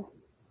nurturer.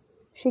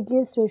 She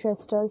gives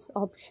Rochester's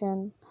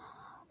option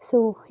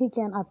so he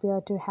can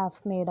appear to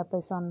have made up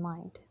his own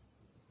mind.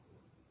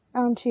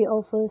 And she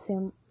offers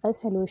him a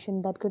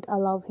solution that could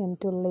allow him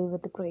to live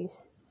with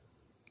grace.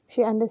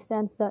 She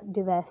understands the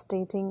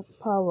devastating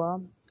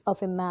power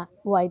of a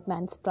white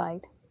man's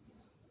pride,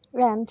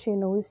 and she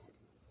knows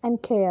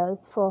and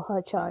cares for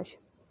her charge,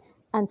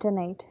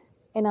 Antoinette.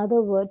 In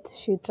other words,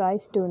 she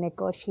tries to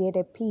negotiate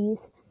a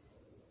peace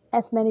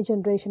as many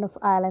generations of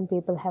island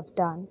people have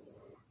done.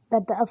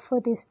 That the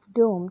effort is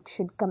doomed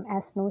should come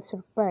as no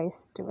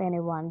surprise to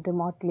anyone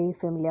remotely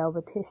familiar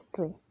with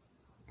history.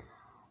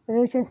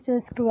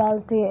 Rochester's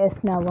cruelty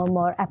is never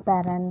more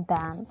apparent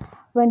than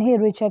when he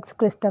rejects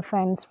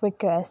Christopher's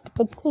request.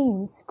 It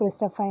seems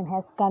Christopher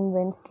has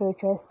convinced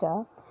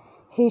Rochester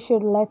he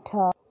should let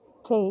her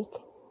take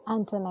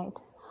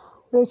Antoinette.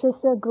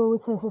 Rochester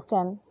grows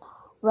hesitant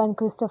when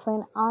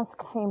Christopher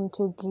asks him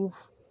to give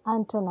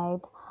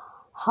Antoinette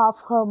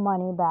half her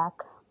money back.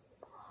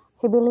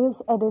 He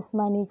believes it is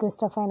money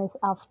Christopher is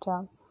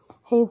after.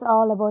 He is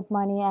all about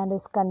money and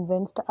is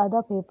convinced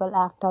other people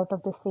act out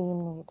of the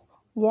same need.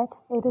 Yet,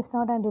 it is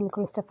not until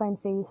Christopher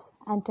says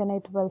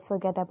Antoinette will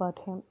forget about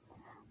him,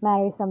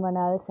 marry someone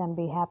else and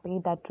be happy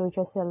that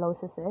Rochester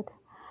loses it.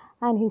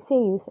 And he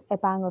says, a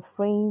pang of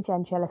rage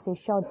and jealousy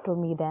shot through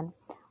me then.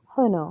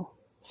 Oh no,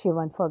 she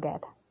won't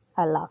forget.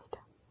 I laughed.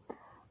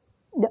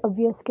 The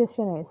obvious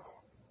question is,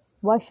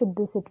 why should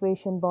this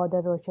situation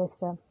bother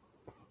Rochester?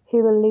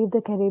 He will leave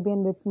the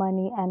Caribbean with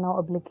money and no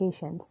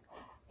obligations.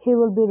 He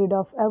will be rid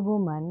of a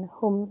woman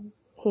whom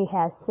he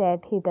has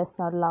said he does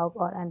not love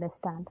or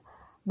understand.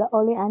 The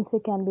only answer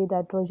can be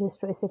that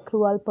Rochester is a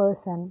cruel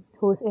person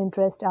whose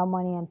interests are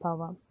money and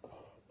power.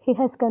 He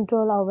has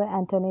control over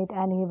Antoinette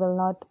and he will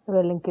not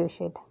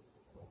relinquish it.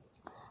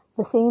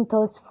 The same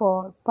thirst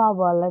for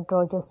power led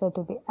Rochester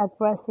to be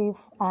aggressive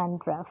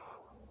and rough,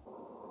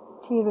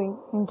 tearing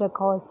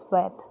intercourse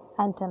with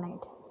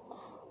Antoinette.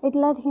 It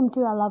led him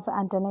to allow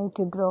Antoinette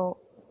to grow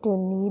to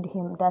need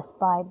him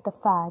despite the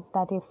fact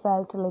that he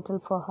felt little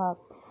for her.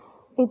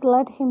 It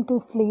led him to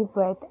sleep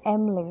with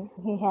Emily.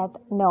 He had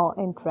no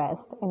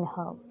interest in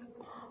her.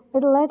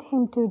 It led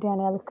him to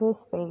Daniel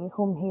Crispy,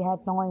 whom he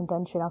had no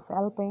intention of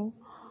helping.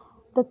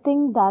 The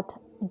thing that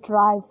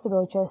drives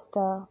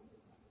Rochester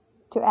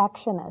to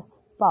action is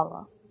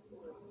power.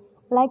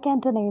 Like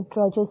Antoinette,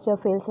 Rochester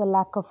feels a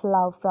lack of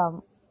love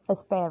from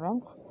his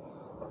parents,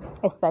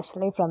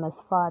 especially from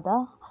his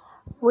father,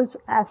 which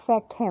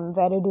affect him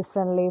very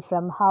differently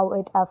from how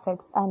it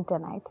affects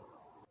Antoinette.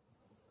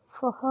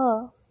 For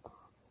her,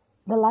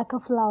 the lack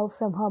of love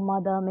from her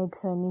mother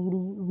makes her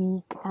needy,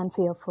 weak, and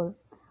fearful.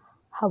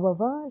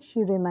 However,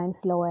 she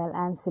remains loyal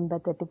and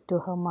sympathetic to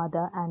her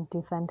mother and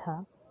defends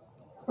her.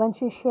 When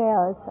she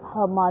shares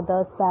her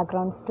mother's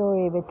background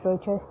story with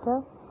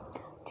Rochester,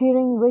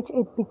 during which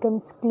it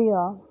becomes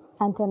clear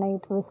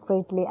Antoinette was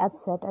greatly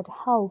upset at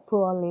how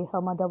poorly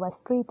her mother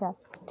was treated.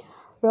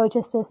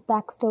 Rochester's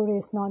backstory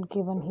is not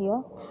given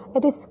here.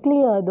 It is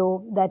clear,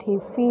 though, that he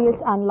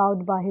feels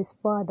unloved by his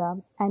father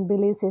and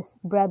believes his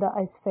brother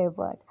is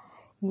favored.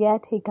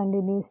 Yet he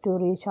continues to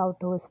reach out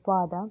to his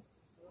father,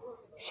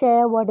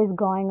 share what is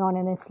going on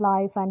in his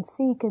life, and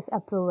seek his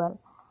approval.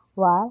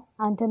 While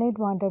Antoinette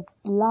wanted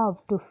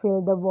love to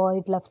fill the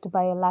void left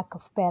by a lack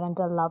of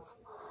parental love,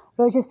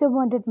 Rochester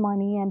wanted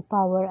money and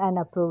power and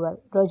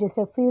approval.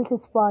 Rochester feels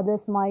his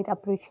fathers might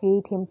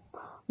appreciate him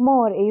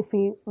more if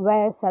he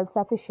were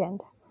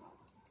self-sufficient.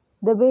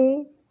 The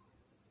way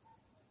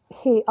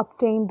he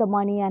obtained the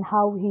money and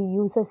how he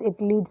uses it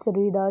leads the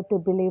reader to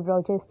believe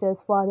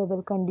Rochester's father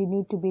will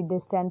continue to be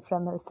distant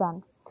from his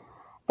son.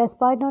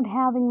 Despite not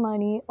having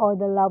money or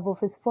the love of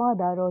his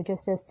father,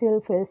 Rochester still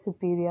feels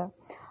superior.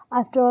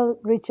 After all,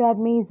 Richard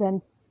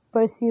Mason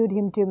pursued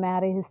him to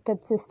marry his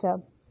stepsister,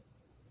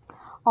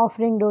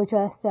 offering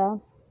Rochester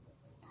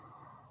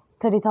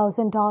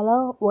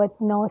 $30,000 with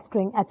no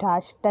string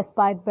attached,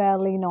 despite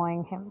barely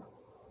knowing him.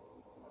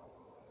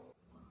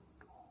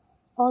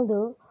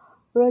 Although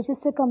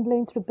Rochester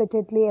complains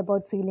repeatedly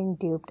about feeling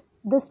duped,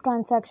 this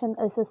transaction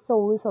is a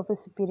source of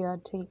his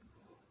superiority.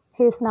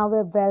 He is now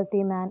a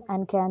wealthy man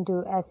and can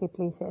do as he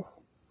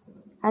pleases.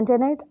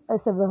 Antoinette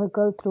is the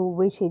vehicle through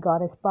which he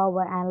got his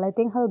power, and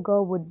letting her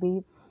go would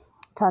be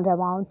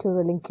tantamount to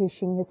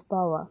relinquishing his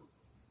power.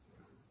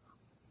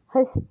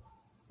 His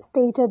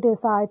stated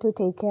desire to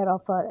take care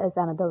of her is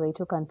another way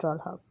to control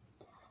her.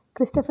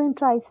 Christopher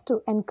tries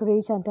to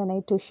encourage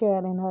Antoinette to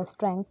share in her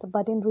strength,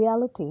 but in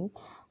reality,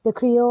 the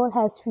Creole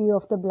has few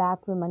of the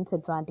black woman's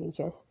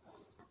advantages.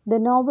 The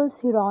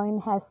novel's heroine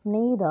has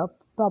neither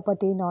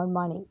property nor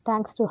money,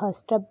 thanks to her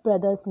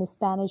stepbrother's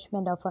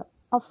mismanagement of her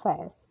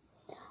affairs.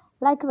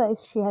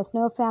 Likewise, she has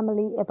no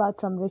family apart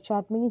from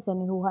Richard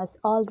Mason, who has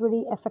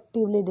already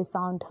effectively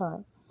disowned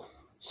her.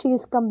 She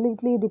is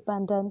completely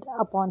dependent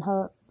upon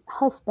her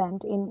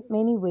husband, in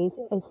many ways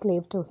a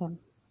slave to him.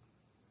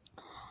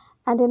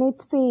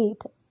 Antoinette's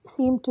fate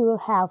seemed to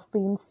have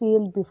been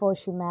sealed before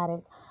she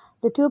married.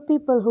 The two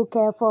people who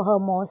care for her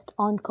most,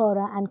 Aunt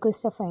Cora and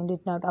Christopher,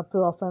 did not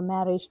approve of her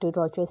marriage to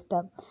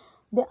Rochester.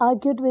 They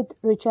argued with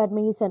Richard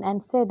Mason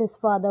and said his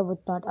father would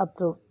not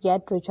approve.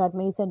 Yet Richard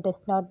Mason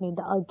does not need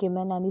the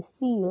argument and he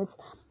seals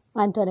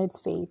Antoinette's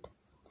fate.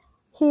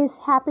 He is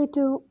happy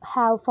to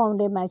have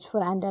found a match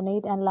for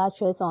Antoinette and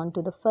latches on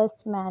to the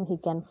first man he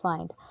can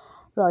find,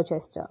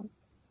 Rochester.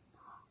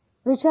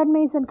 Richard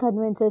Mason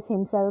convinces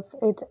himself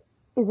it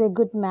is a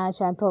good match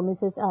and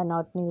promises are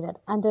not needed.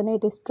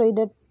 Antoinette is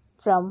traded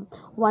from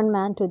one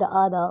man to the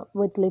other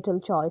with little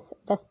choice.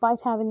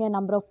 Despite having a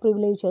number of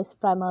privileges,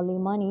 primarily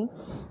money,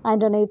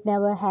 Antoinette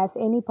never has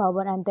any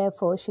power and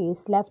therefore she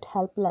is left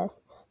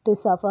helpless to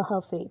suffer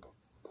her fate.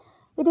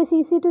 It is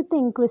easy to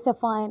think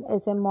Christophine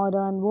is a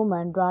modern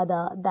woman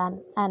rather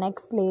than an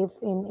ex-slave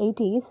in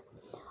 80s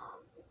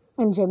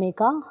in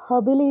Jamaica.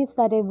 Her belief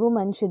that a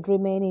woman should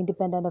remain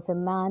independent of a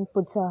man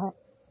puts her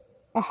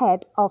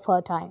ahead of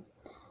her time.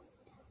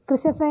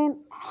 Christophine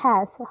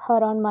has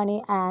her own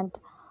money and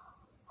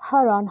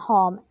her own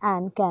home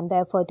and can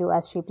therefore do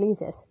as she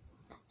pleases.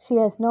 She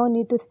has no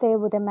need to stay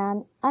with a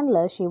man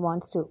unless she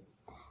wants to.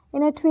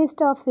 In a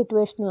twist of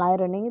situational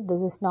irony,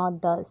 this is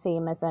not the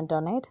same as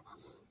Antoinette.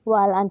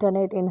 While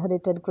Antoinette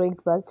inherited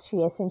great wealth,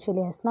 she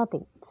essentially has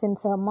nothing,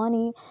 since her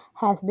money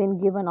has been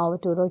given over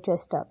to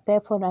Rochester.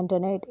 Therefore,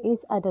 Antoinette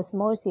is at his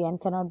mercy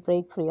and cannot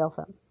break free of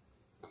him.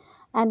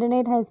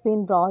 Antoinette has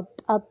been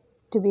brought up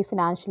to be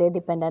financially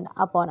dependent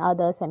upon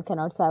others and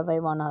cannot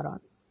survive on her own.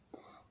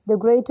 The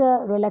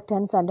greater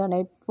reluctance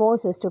Antoinette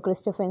voices to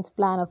Christophine's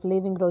plan of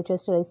leaving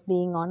Rochester is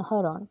being on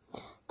her own.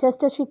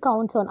 Just as she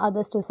counts on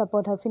others to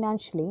support her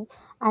financially,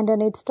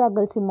 Antoinette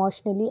struggles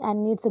emotionally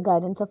and needs the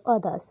guidance of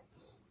others.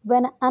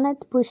 When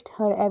Annette pushed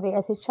her away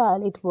as a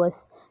child, it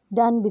was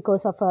done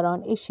because of her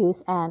own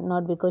issues and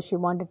not because she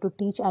wanted to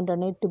teach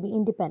Antoinette to be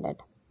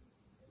independent.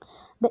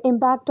 The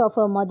impact of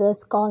her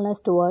mother's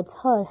coldness towards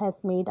her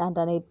has made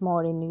Antoinette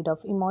more in need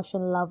of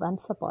emotional love and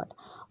support,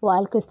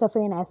 while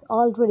Christophine has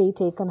already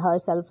taken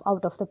herself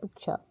out of the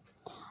picture.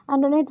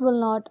 Antoinette will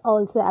not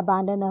also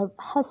abandon her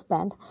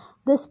husband.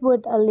 This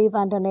would leave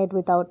Antoinette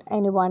without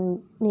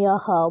anyone near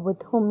her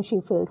with whom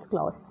she feels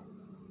close.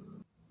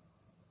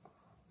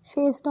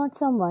 She is not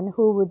someone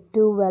who would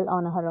do well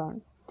on her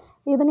own,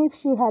 even if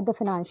she had the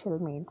financial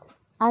means.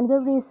 Another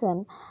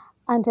reason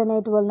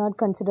Antoinette will not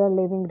consider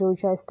leaving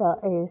Rochester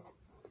is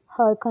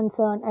her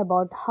concern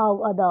about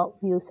how others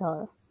view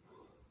her.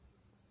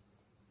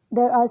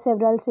 There are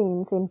several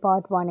scenes in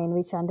part 1 in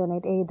which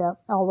Antoinette either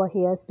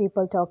overhears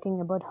people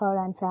talking about her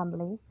and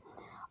family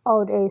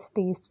or is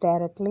teased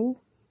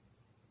directly.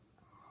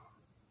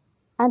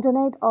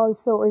 Antoinette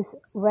also is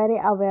very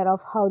aware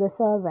of how the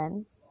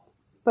servant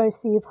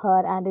perceive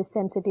her and is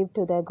sensitive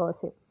to their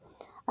gossip.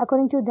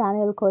 According to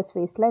Daniel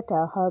Cosway's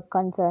letter, her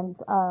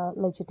concerns are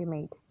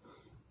legitimate.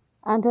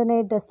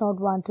 Antoinette does not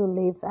want to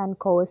live and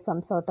cause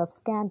some sort of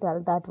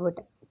scandal that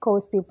would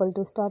cause people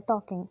to start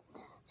talking.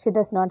 She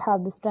does not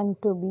have the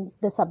strength to be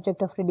the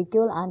subject of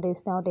ridicule and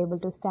is not able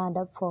to stand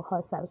up for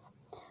herself.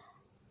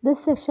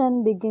 This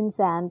section begins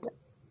and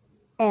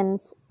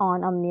ends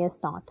on ominous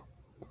note.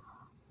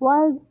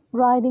 While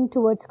riding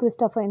towards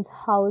Christophine's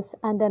house,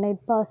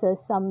 Antoinette passes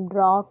some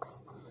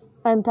rocks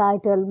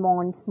entitled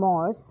Mons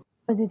Morts,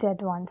 or the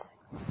dead ones.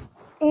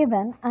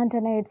 Even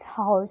Antoinette's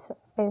house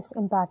is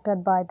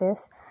impacted by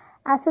this,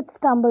 as it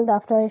stumbled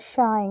after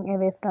shying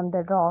away from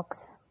the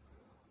rocks.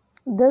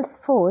 This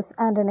forced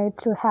Antoinette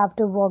to have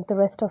to walk the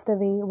rest of the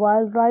way.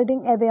 While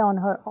riding away on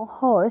her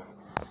horse,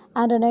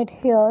 Antoinette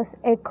hears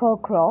a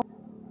cock crow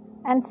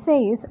and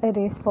says it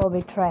is for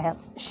betrayal.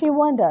 She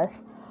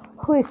wonders,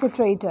 who is the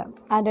traitor?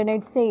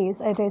 Antoinette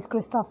says it is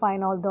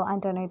Christophine, although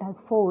Antoinette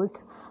has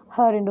forced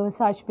her into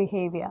such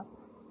behavior.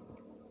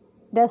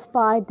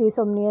 Despite these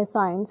ominous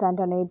signs,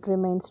 Antoinette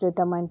remains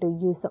determined to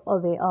use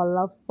away all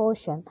love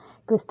potion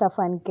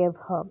Christophine gave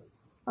her.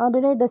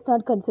 Antoinette does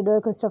not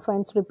consider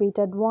Christophine's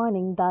repeated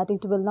warning that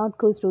it will not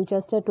cause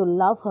Rochester to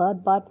love her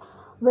but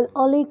will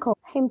only cause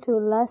him to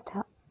lust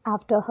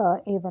after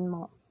her even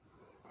more.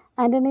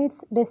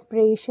 Antoinette's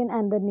desperation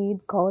and the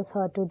need cause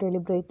her to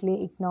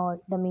deliberately ignore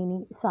the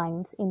many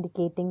signs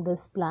indicating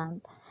this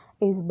plan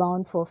is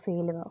bound for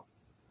failure.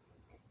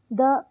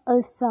 There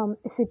is some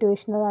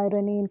situational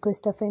irony in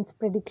Christophine's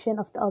prediction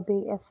of the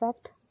obey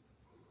effect.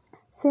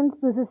 Since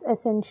this is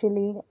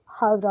essentially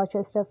how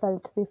Rochester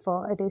felt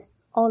before, it is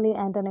only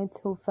Antoinette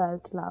who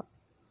felt love,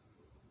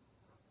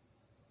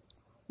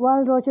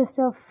 while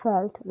Rochester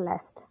felt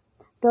lust.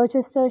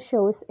 Rochester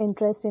shows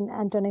interest in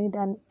Antoinette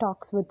and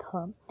talks with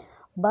her,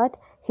 but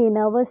he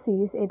never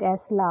sees it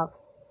as love.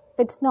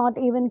 It's not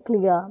even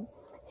clear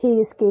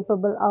he is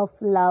capable of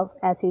love,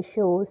 as he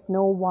shows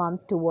no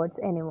warmth towards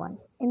anyone,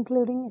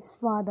 including his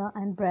father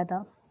and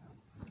brother.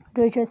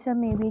 Rochester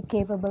may be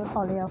capable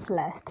only of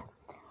lust.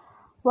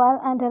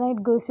 While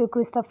Antoinette goes to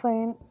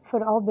Christophine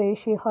for obey,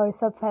 she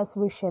herself has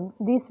vision.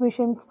 These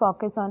visions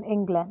focus on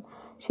England.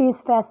 She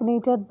is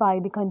fascinated by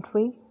the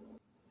country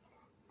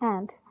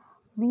and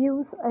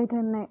views it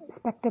in a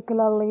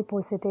spectacularly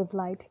positive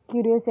light,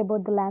 curious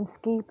about the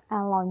landscape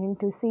and longing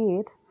to see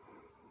it.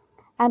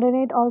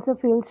 Antoinette also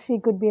feels she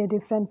could be a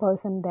different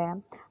person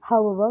there.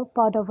 However,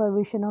 part of her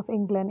vision of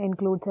England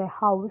includes a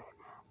house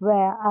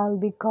where I'll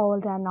be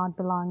cold and not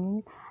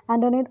belonging.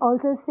 Antoinette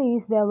also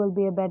says there will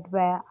be a bed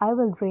where I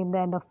will dream the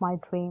end of my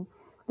dream.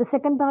 The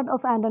second part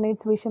of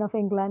Antoinette's vision of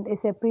England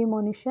is a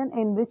premonition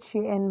in which she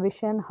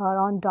envisions her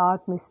own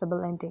dark,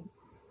 miserable ending.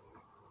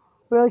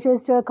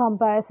 Rochester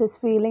compares his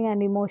feeling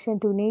and emotion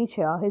to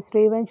nature. His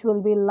revenge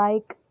will be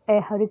like a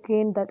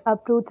hurricane that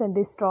uproots and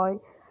destroys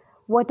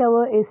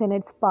whatever is in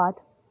its path.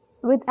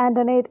 With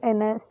Antoinette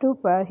in a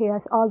stupor, he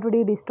has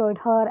already destroyed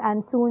her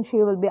and soon she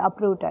will be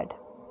uprooted.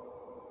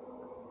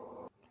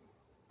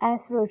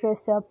 As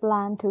Rochester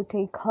planned to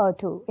take her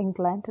to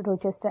England,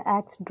 Rochester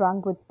acts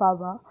drunk with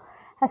power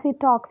as he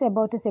talks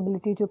about his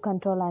ability to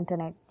control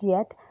Antoinette.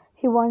 Yet,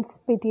 he wants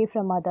pity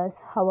from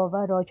others.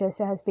 However,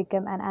 Rochester has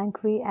become an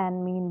angry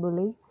and mean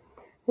bully.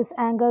 His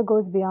anger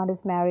goes beyond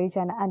his marriage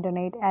and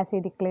Antoinette as he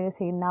declares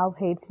he now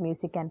hates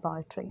music and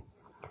poetry.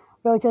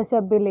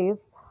 Rochester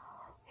believes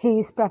he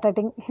is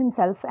protecting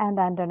himself and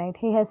Antoinette.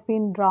 He has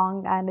been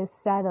wronged and is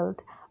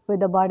saddled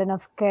with the burden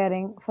of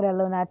caring for a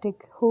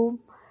lunatic whom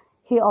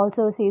he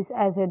also sees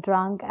as a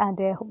drunk and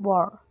a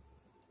whore.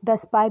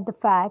 Despite the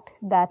fact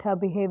that her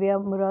behavior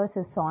mirrors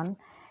his own,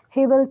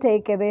 he will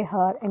take away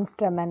her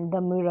instrument, the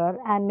mirror,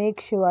 and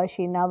make sure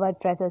she never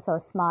dresses or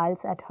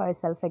smiles at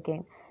herself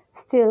again.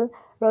 Still,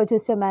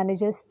 Rochester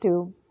manages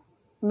to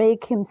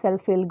make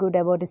himself feel good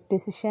about his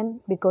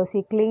decision because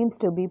he claims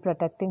to be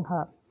protecting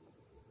her,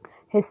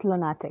 his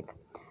lunatic.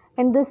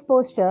 In this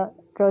posture,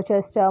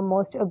 Rochester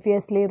most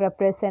obviously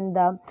represents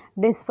the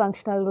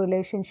dysfunctional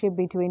relationship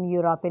between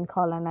European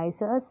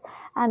colonizers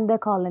and the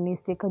colonies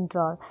they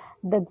control.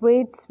 The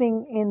great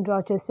swing in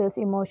Rochester's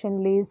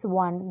emotion leaves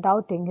one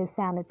doubting his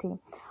sanity.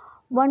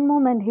 One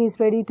moment he is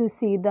ready to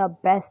see the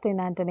best in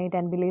Antoinette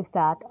and believes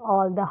that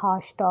all the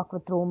harsh talk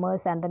with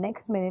rumors, and the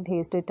next minute he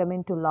is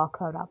determined to lock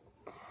her up.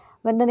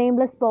 When the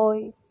nameless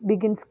boy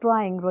begins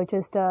crying,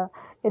 Rochester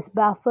is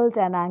baffled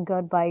and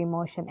angered by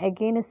emotion.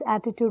 Again, his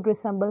attitude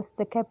resembles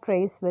the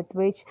caprice with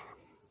which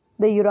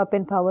the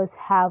European powers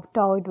have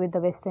toyed with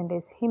the West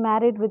Indies. He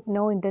married with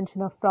no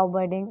intention of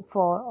providing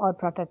for or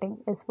protecting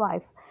his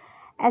wife,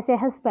 as a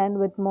husband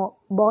with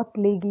both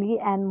legally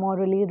and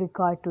morally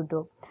required to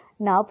do.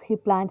 Now he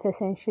plans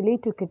essentially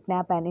to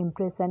kidnap and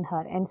imprison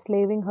her,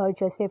 enslaving her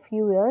just a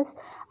few years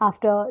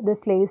after the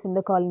slaves in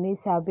the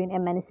colonies have been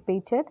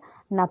emancipated.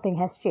 Nothing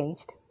has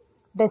changed.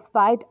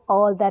 Despite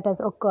all that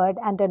has occurred,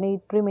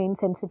 Antoinette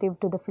remains sensitive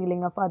to the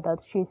feeling of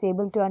others. She is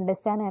able to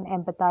understand and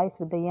empathize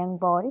with the young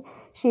boy.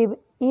 She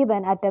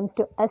even attempts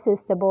to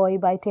assist the boy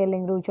by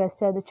telling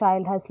Rochester the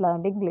child has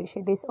learned English.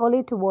 It is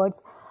only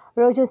towards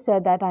Rochester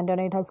that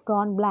Antoinette has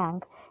gone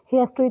blank. He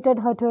has treated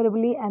her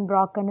terribly and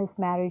broken his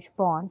marriage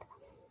bond.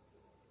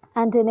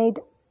 Antoinette,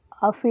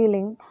 a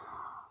feeling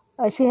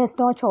she has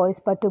no choice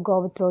but to go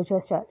with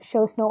Rochester,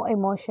 shows no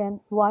emotion.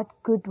 What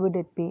good would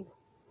it be?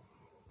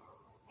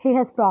 He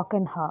has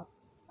broken her.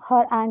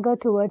 Her anger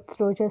towards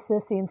Rochester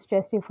seems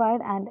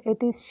justified, and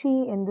it is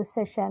she in this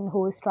session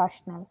who is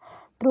rational.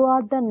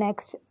 Throughout the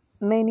next,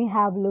 many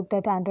have looked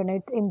at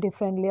Antoinette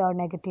indifferently or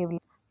negatively.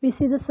 We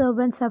see the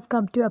servants have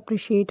come to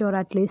appreciate or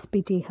at least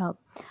pity her.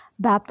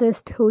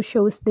 Baptist, who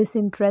shows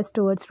disinterest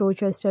towards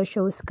Rochester,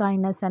 shows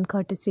kindness and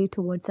courtesy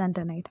towards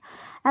Antoinette.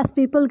 As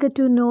people get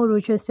to know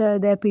Rochester,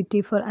 their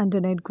pity for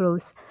Antoinette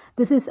grows.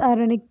 This is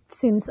ironic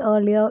since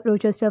earlier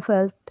Rochester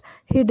felt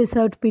he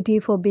deserved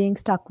pity for being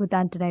stuck with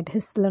Antoinette,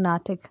 his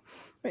lunatic.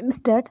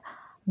 Instead,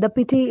 the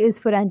pity is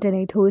for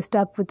Antoinette, who is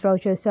stuck with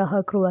Rochester,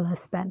 her cruel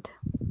husband.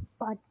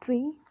 Part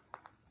 3.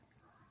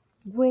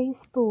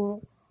 Grace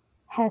Poole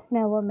has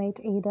never met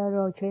either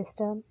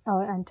Rochester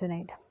or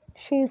Antoinette.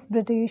 She is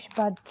British,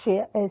 but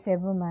she is a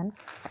woman,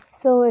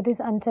 so it is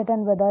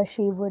uncertain whether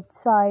she would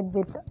side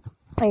with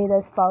either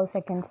spouse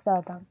against the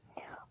other.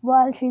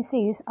 While she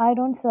says, "I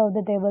don't serve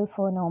the devil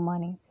for no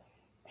money,"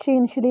 she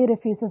initially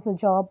refuses a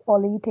job,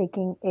 only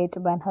taking it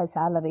when her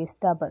salary is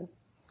double.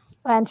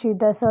 And she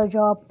does her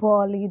job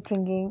poorly,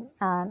 drinking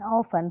and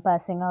often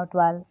passing out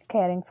while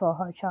caring for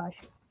her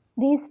charge.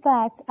 These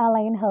facts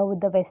align her with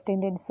the West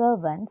Indian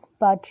servants,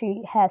 but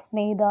she has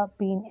neither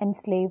been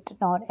enslaved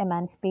nor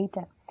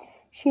emancipated.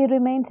 She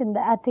remains in the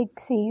attic,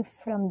 safe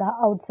from the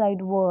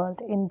outside world,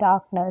 in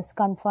darkness,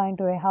 confined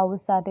to a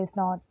house that is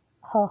not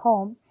her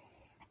home.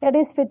 It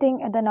is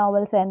fitting at the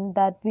novel's end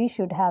that we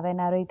should have a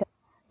narrator,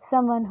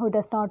 someone who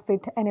does not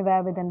fit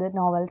anywhere within the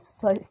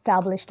novel's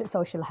established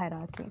social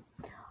hierarchy.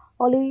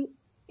 Only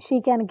she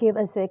can give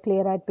us a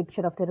clear-eyed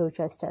picture of the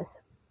Rochesters.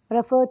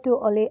 Referred to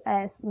only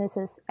as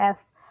Mrs.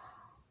 F.,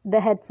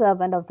 the head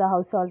servant of the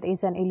household,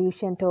 is an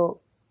allusion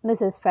to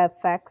Mrs.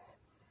 Fairfax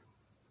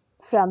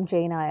from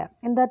Jane Eyre.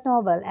 In that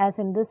novel, as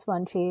in this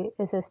one, she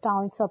is a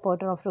staunch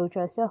supporter of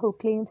Rochester, who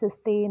claims his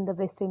stay in the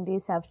West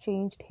Indies have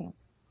changed him,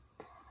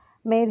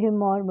 made him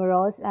more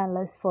morose and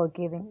less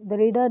forgiving. The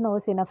reader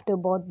knows enough to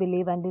both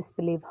believe and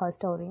disbelieve her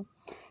story.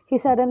 He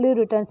suddenly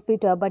returns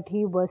bitter, but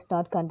he was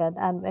not content,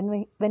 and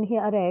when he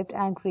arrived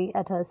angry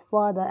at his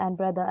father and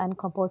brother and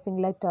composing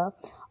letter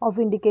of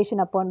indication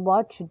upon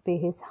what should be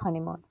his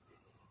honeymoon.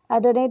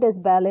 Antoinette is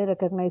barely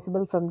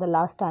recognizable from the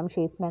last time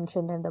she is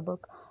mentioned in the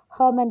book.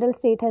 Her mental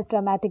state has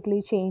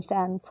dramatically changed,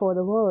 and for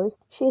the worse.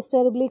 She is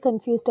terribly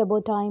confused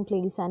about time,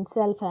 place, and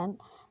self, and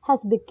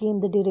has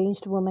become the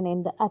deranged woman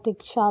in the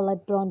attic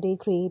Charlotte Bronte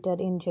created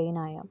in Jane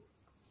Eyre.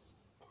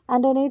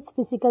 Antoinette's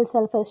physical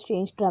self has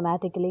changed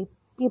dramatically.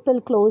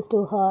 People close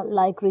to her,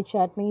 like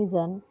Richard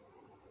Mason,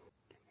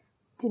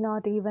 do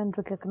not even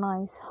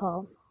recognize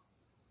her.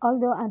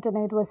 Although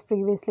Antoinette was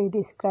previously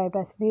described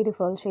as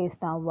beautiful, she is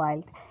now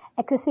wild.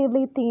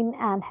 excessively thin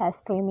and has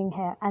streaming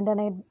hair.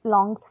 Antoinette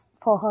longs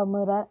for her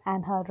mirror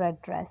and her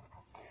red dress.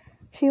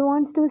 She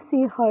wants to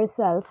see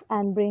herself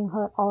and bring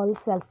her old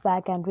self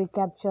back and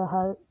recapture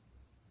her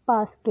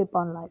past grip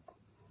on life.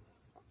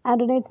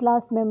 Antoinette's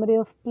last memory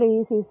of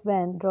place is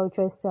when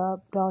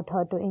Rochester brought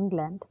her to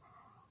England.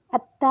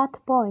 At that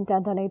point,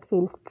 Antoinette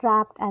feels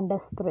trapped and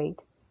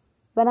desperate.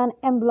 When an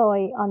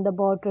employee on the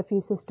boat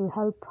refuses to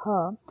help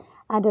her,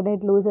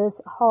 Antoinette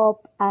loses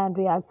hope and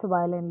reacts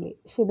violently.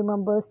 She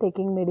remembers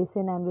taking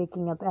medicine and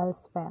waking up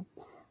elsewhere.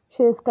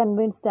 She is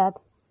convinced that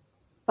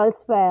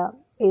elsewhere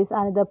is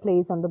another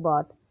place on the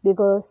boat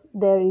because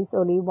there is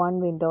only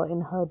one window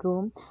in her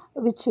room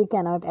which she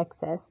cannot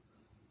access.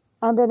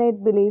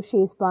 Antoinette believes she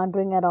is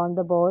wandering around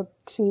the boat.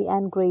 She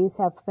and Grace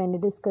have many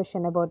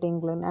discussions about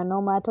England, and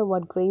no matter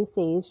what Grace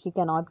says, she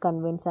cannot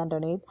convince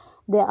Antoinette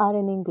they are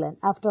in England.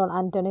 After all,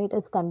 Antoinette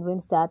is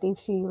convinced that if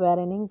she were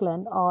in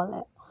England,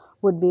 all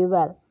would be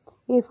well.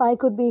 If I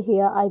could be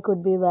here, I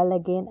could be well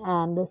again,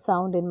 and the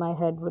sound in my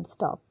head would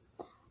stop.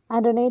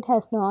 Antoinette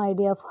has no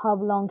idea of how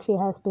long she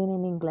has been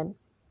in England.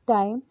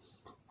 Time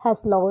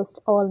has lost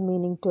all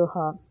meaning to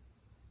her.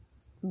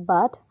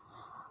 But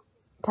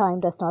time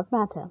does not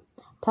matter.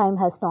 Time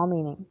has no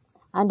meaning.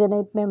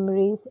 Underneath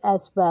memories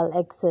as well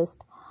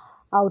exist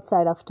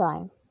outside of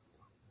time.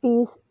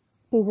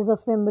 Pieces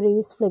of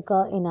memories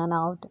flicker in and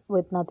out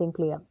with nothing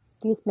clear.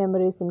 These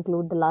memories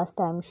include the last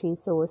time she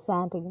saw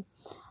Sandy,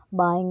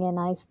 buying a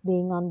knife,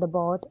 being on the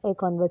boat, a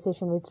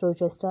conversation with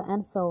Rochester,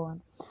 and so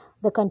on.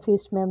 The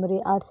confused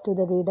memory adds to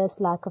the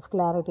reader's lack of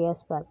clarity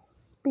as well.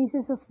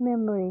 Pieces of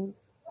memory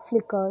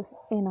flickers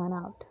in and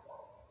out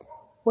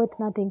with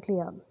nothing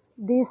clear.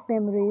 These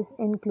memories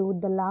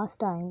include the last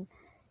time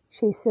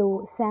she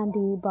saw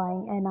Sandy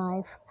buying a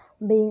knife,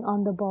 being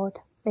on the boat,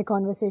 a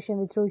conversation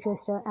with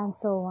Rochester, and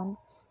so on.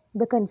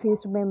 The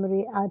confused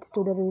memory adds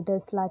to the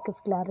reader's lack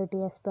of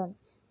clarity as well.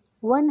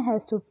 One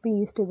has to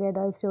piece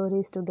together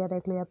stories to get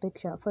a clear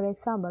picture. For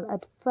example,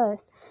 at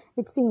first,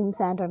 it seems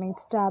Antoinette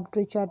stabbed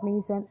Richard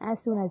Neeson as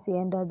soon as he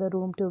entered the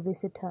room to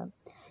visit her.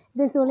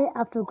 It is only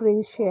after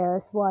Grace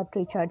shares what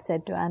Richard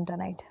said to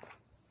Antoinette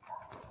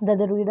that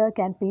the reader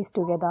can piece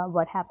together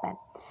what happened.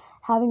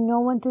 Having no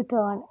one to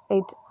turn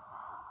it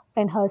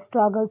in her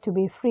struggle to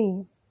be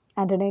free,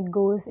 Antoinette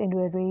goes into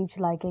a rage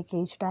like a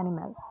caged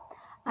animal.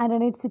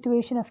 Antoinette's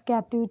situation of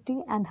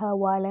captivity and her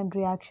violent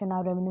reaction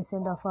are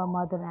reminiscent of her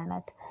mother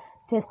Annette.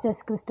 Just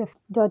as Christopher's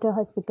daughter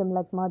has become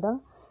like mother,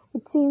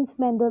 it seems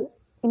mental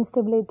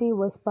instability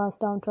was passed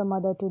down from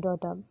mother to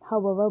daughter.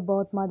 However,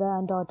 both mother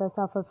and daughter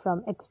suffer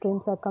from extreme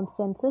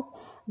circumstances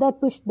that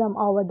push them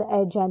over the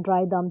edge and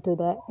drive them to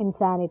their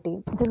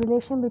insanity. The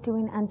relation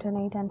between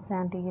Antoinette and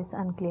Sandy is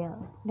unclear.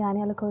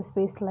 Daniel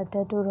Cosby's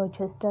letter to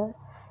Rochester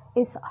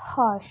is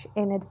harsh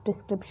in its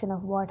description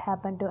of what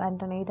happened to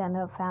Antoinette and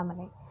her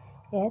family.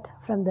 Yet,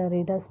 from the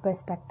reader's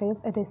perspective,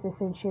 it is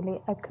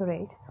essentially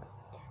accurate.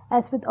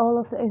 As with all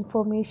of the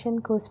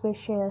information Cosby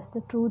shares,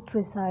 the truth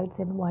resides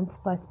in one's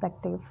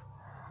perspective,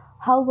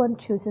 how one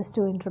chooses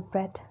to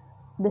interpret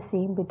the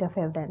same bit of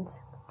evidence.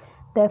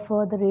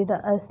 Therefore, the reader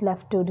is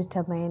left to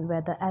determine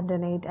whether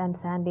Antoinette and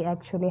Sandy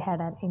actually had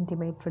an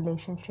intimate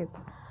relationship.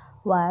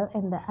 While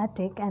in the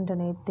attic,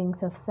 Antoinette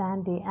thinks of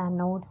Sandy and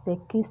notes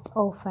they kissed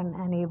often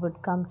and he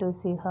would come to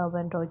see her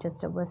when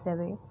Rochester was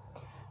away.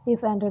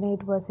 If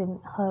Antoinette was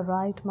in her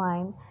right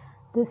mind,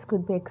 this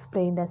could be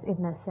explained as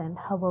innocent.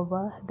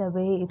 However, the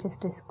way it is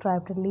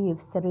described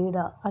leaves the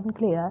reader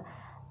unclear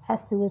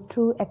as to the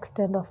true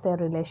extent of their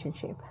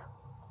relationship.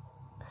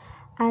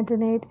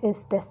 Antoinette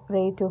is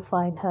desperate to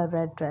find her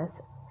red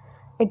dress.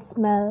 Its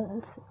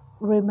smells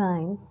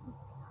remind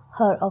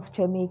her of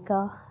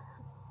Jamaica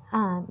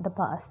and the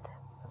past.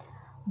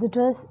 The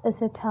dress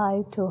is a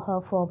tie to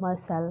her former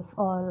self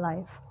or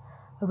life.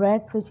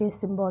 Red, which is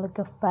symbolic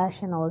of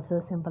passion, also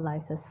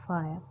symbolizes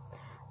fire.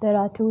 There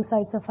are two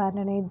sides of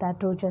Antoinette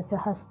that Rochester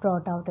has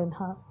brought out in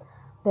her.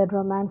 Their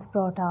romance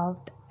brought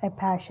out a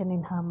passion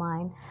in her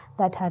mind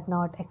that had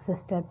not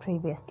existed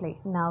previously.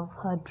 Now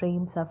her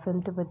dreams are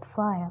filled with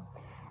fire,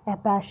 a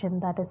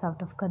passion that is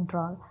out of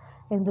control.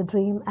 In the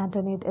dream,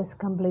 Antoinette is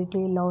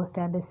completely lost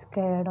and is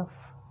scared of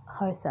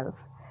herself.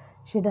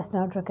 She does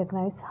not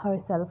recognize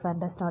herself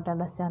and does not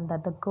understand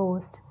that the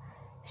ghost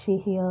she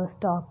hears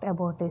talked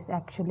about is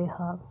actually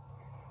her.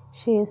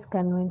 She is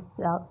convinced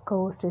the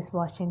ghost is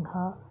watching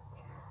her.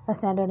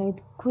 As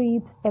Antoinette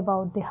creeps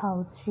about the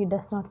house, she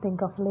does not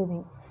think of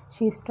living.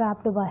 She is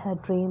trapped by her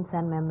dreams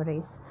and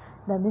memories.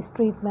 The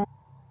mistreatment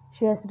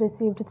she has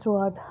received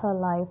throughout her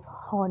life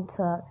haunts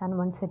her, and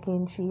once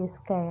again she is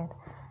scared.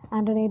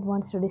 Antoinette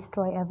wants to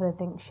destroy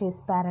everything. She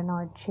is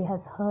paranoid. She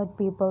has heard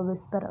people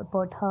whisper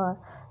about her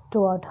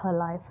throughout her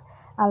life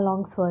and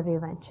longs for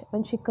revenge.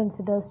 When she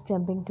considers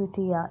jumping to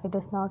Tia, it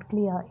is not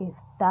clear if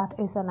that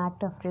is an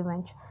act of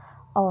revenge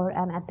or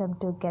an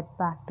attempt to get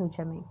back to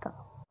Jamaica.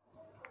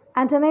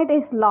 Antoinette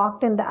is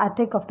locked in the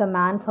attic of the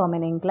man's home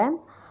in England.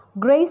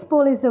 Grace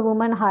Poole is a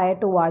woman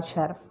hired to watch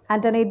her.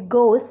 Antoinette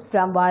goes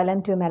from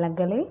violent to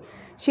melancholy.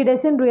 She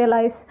doesn't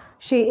realize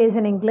she is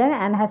in England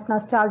and has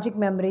nostalgic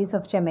memories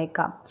of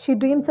Jamaica. She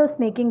dreams of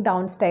sneaking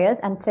downstairs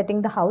and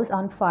setting the house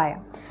on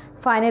fire.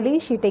 Finally,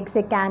 she takes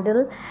a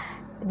candle,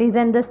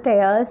 descends the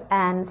stairs,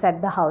 and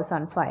set the house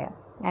on fire.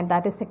 And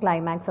that is the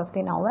climax of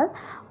the novel,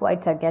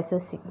 White Sargasso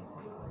Sea.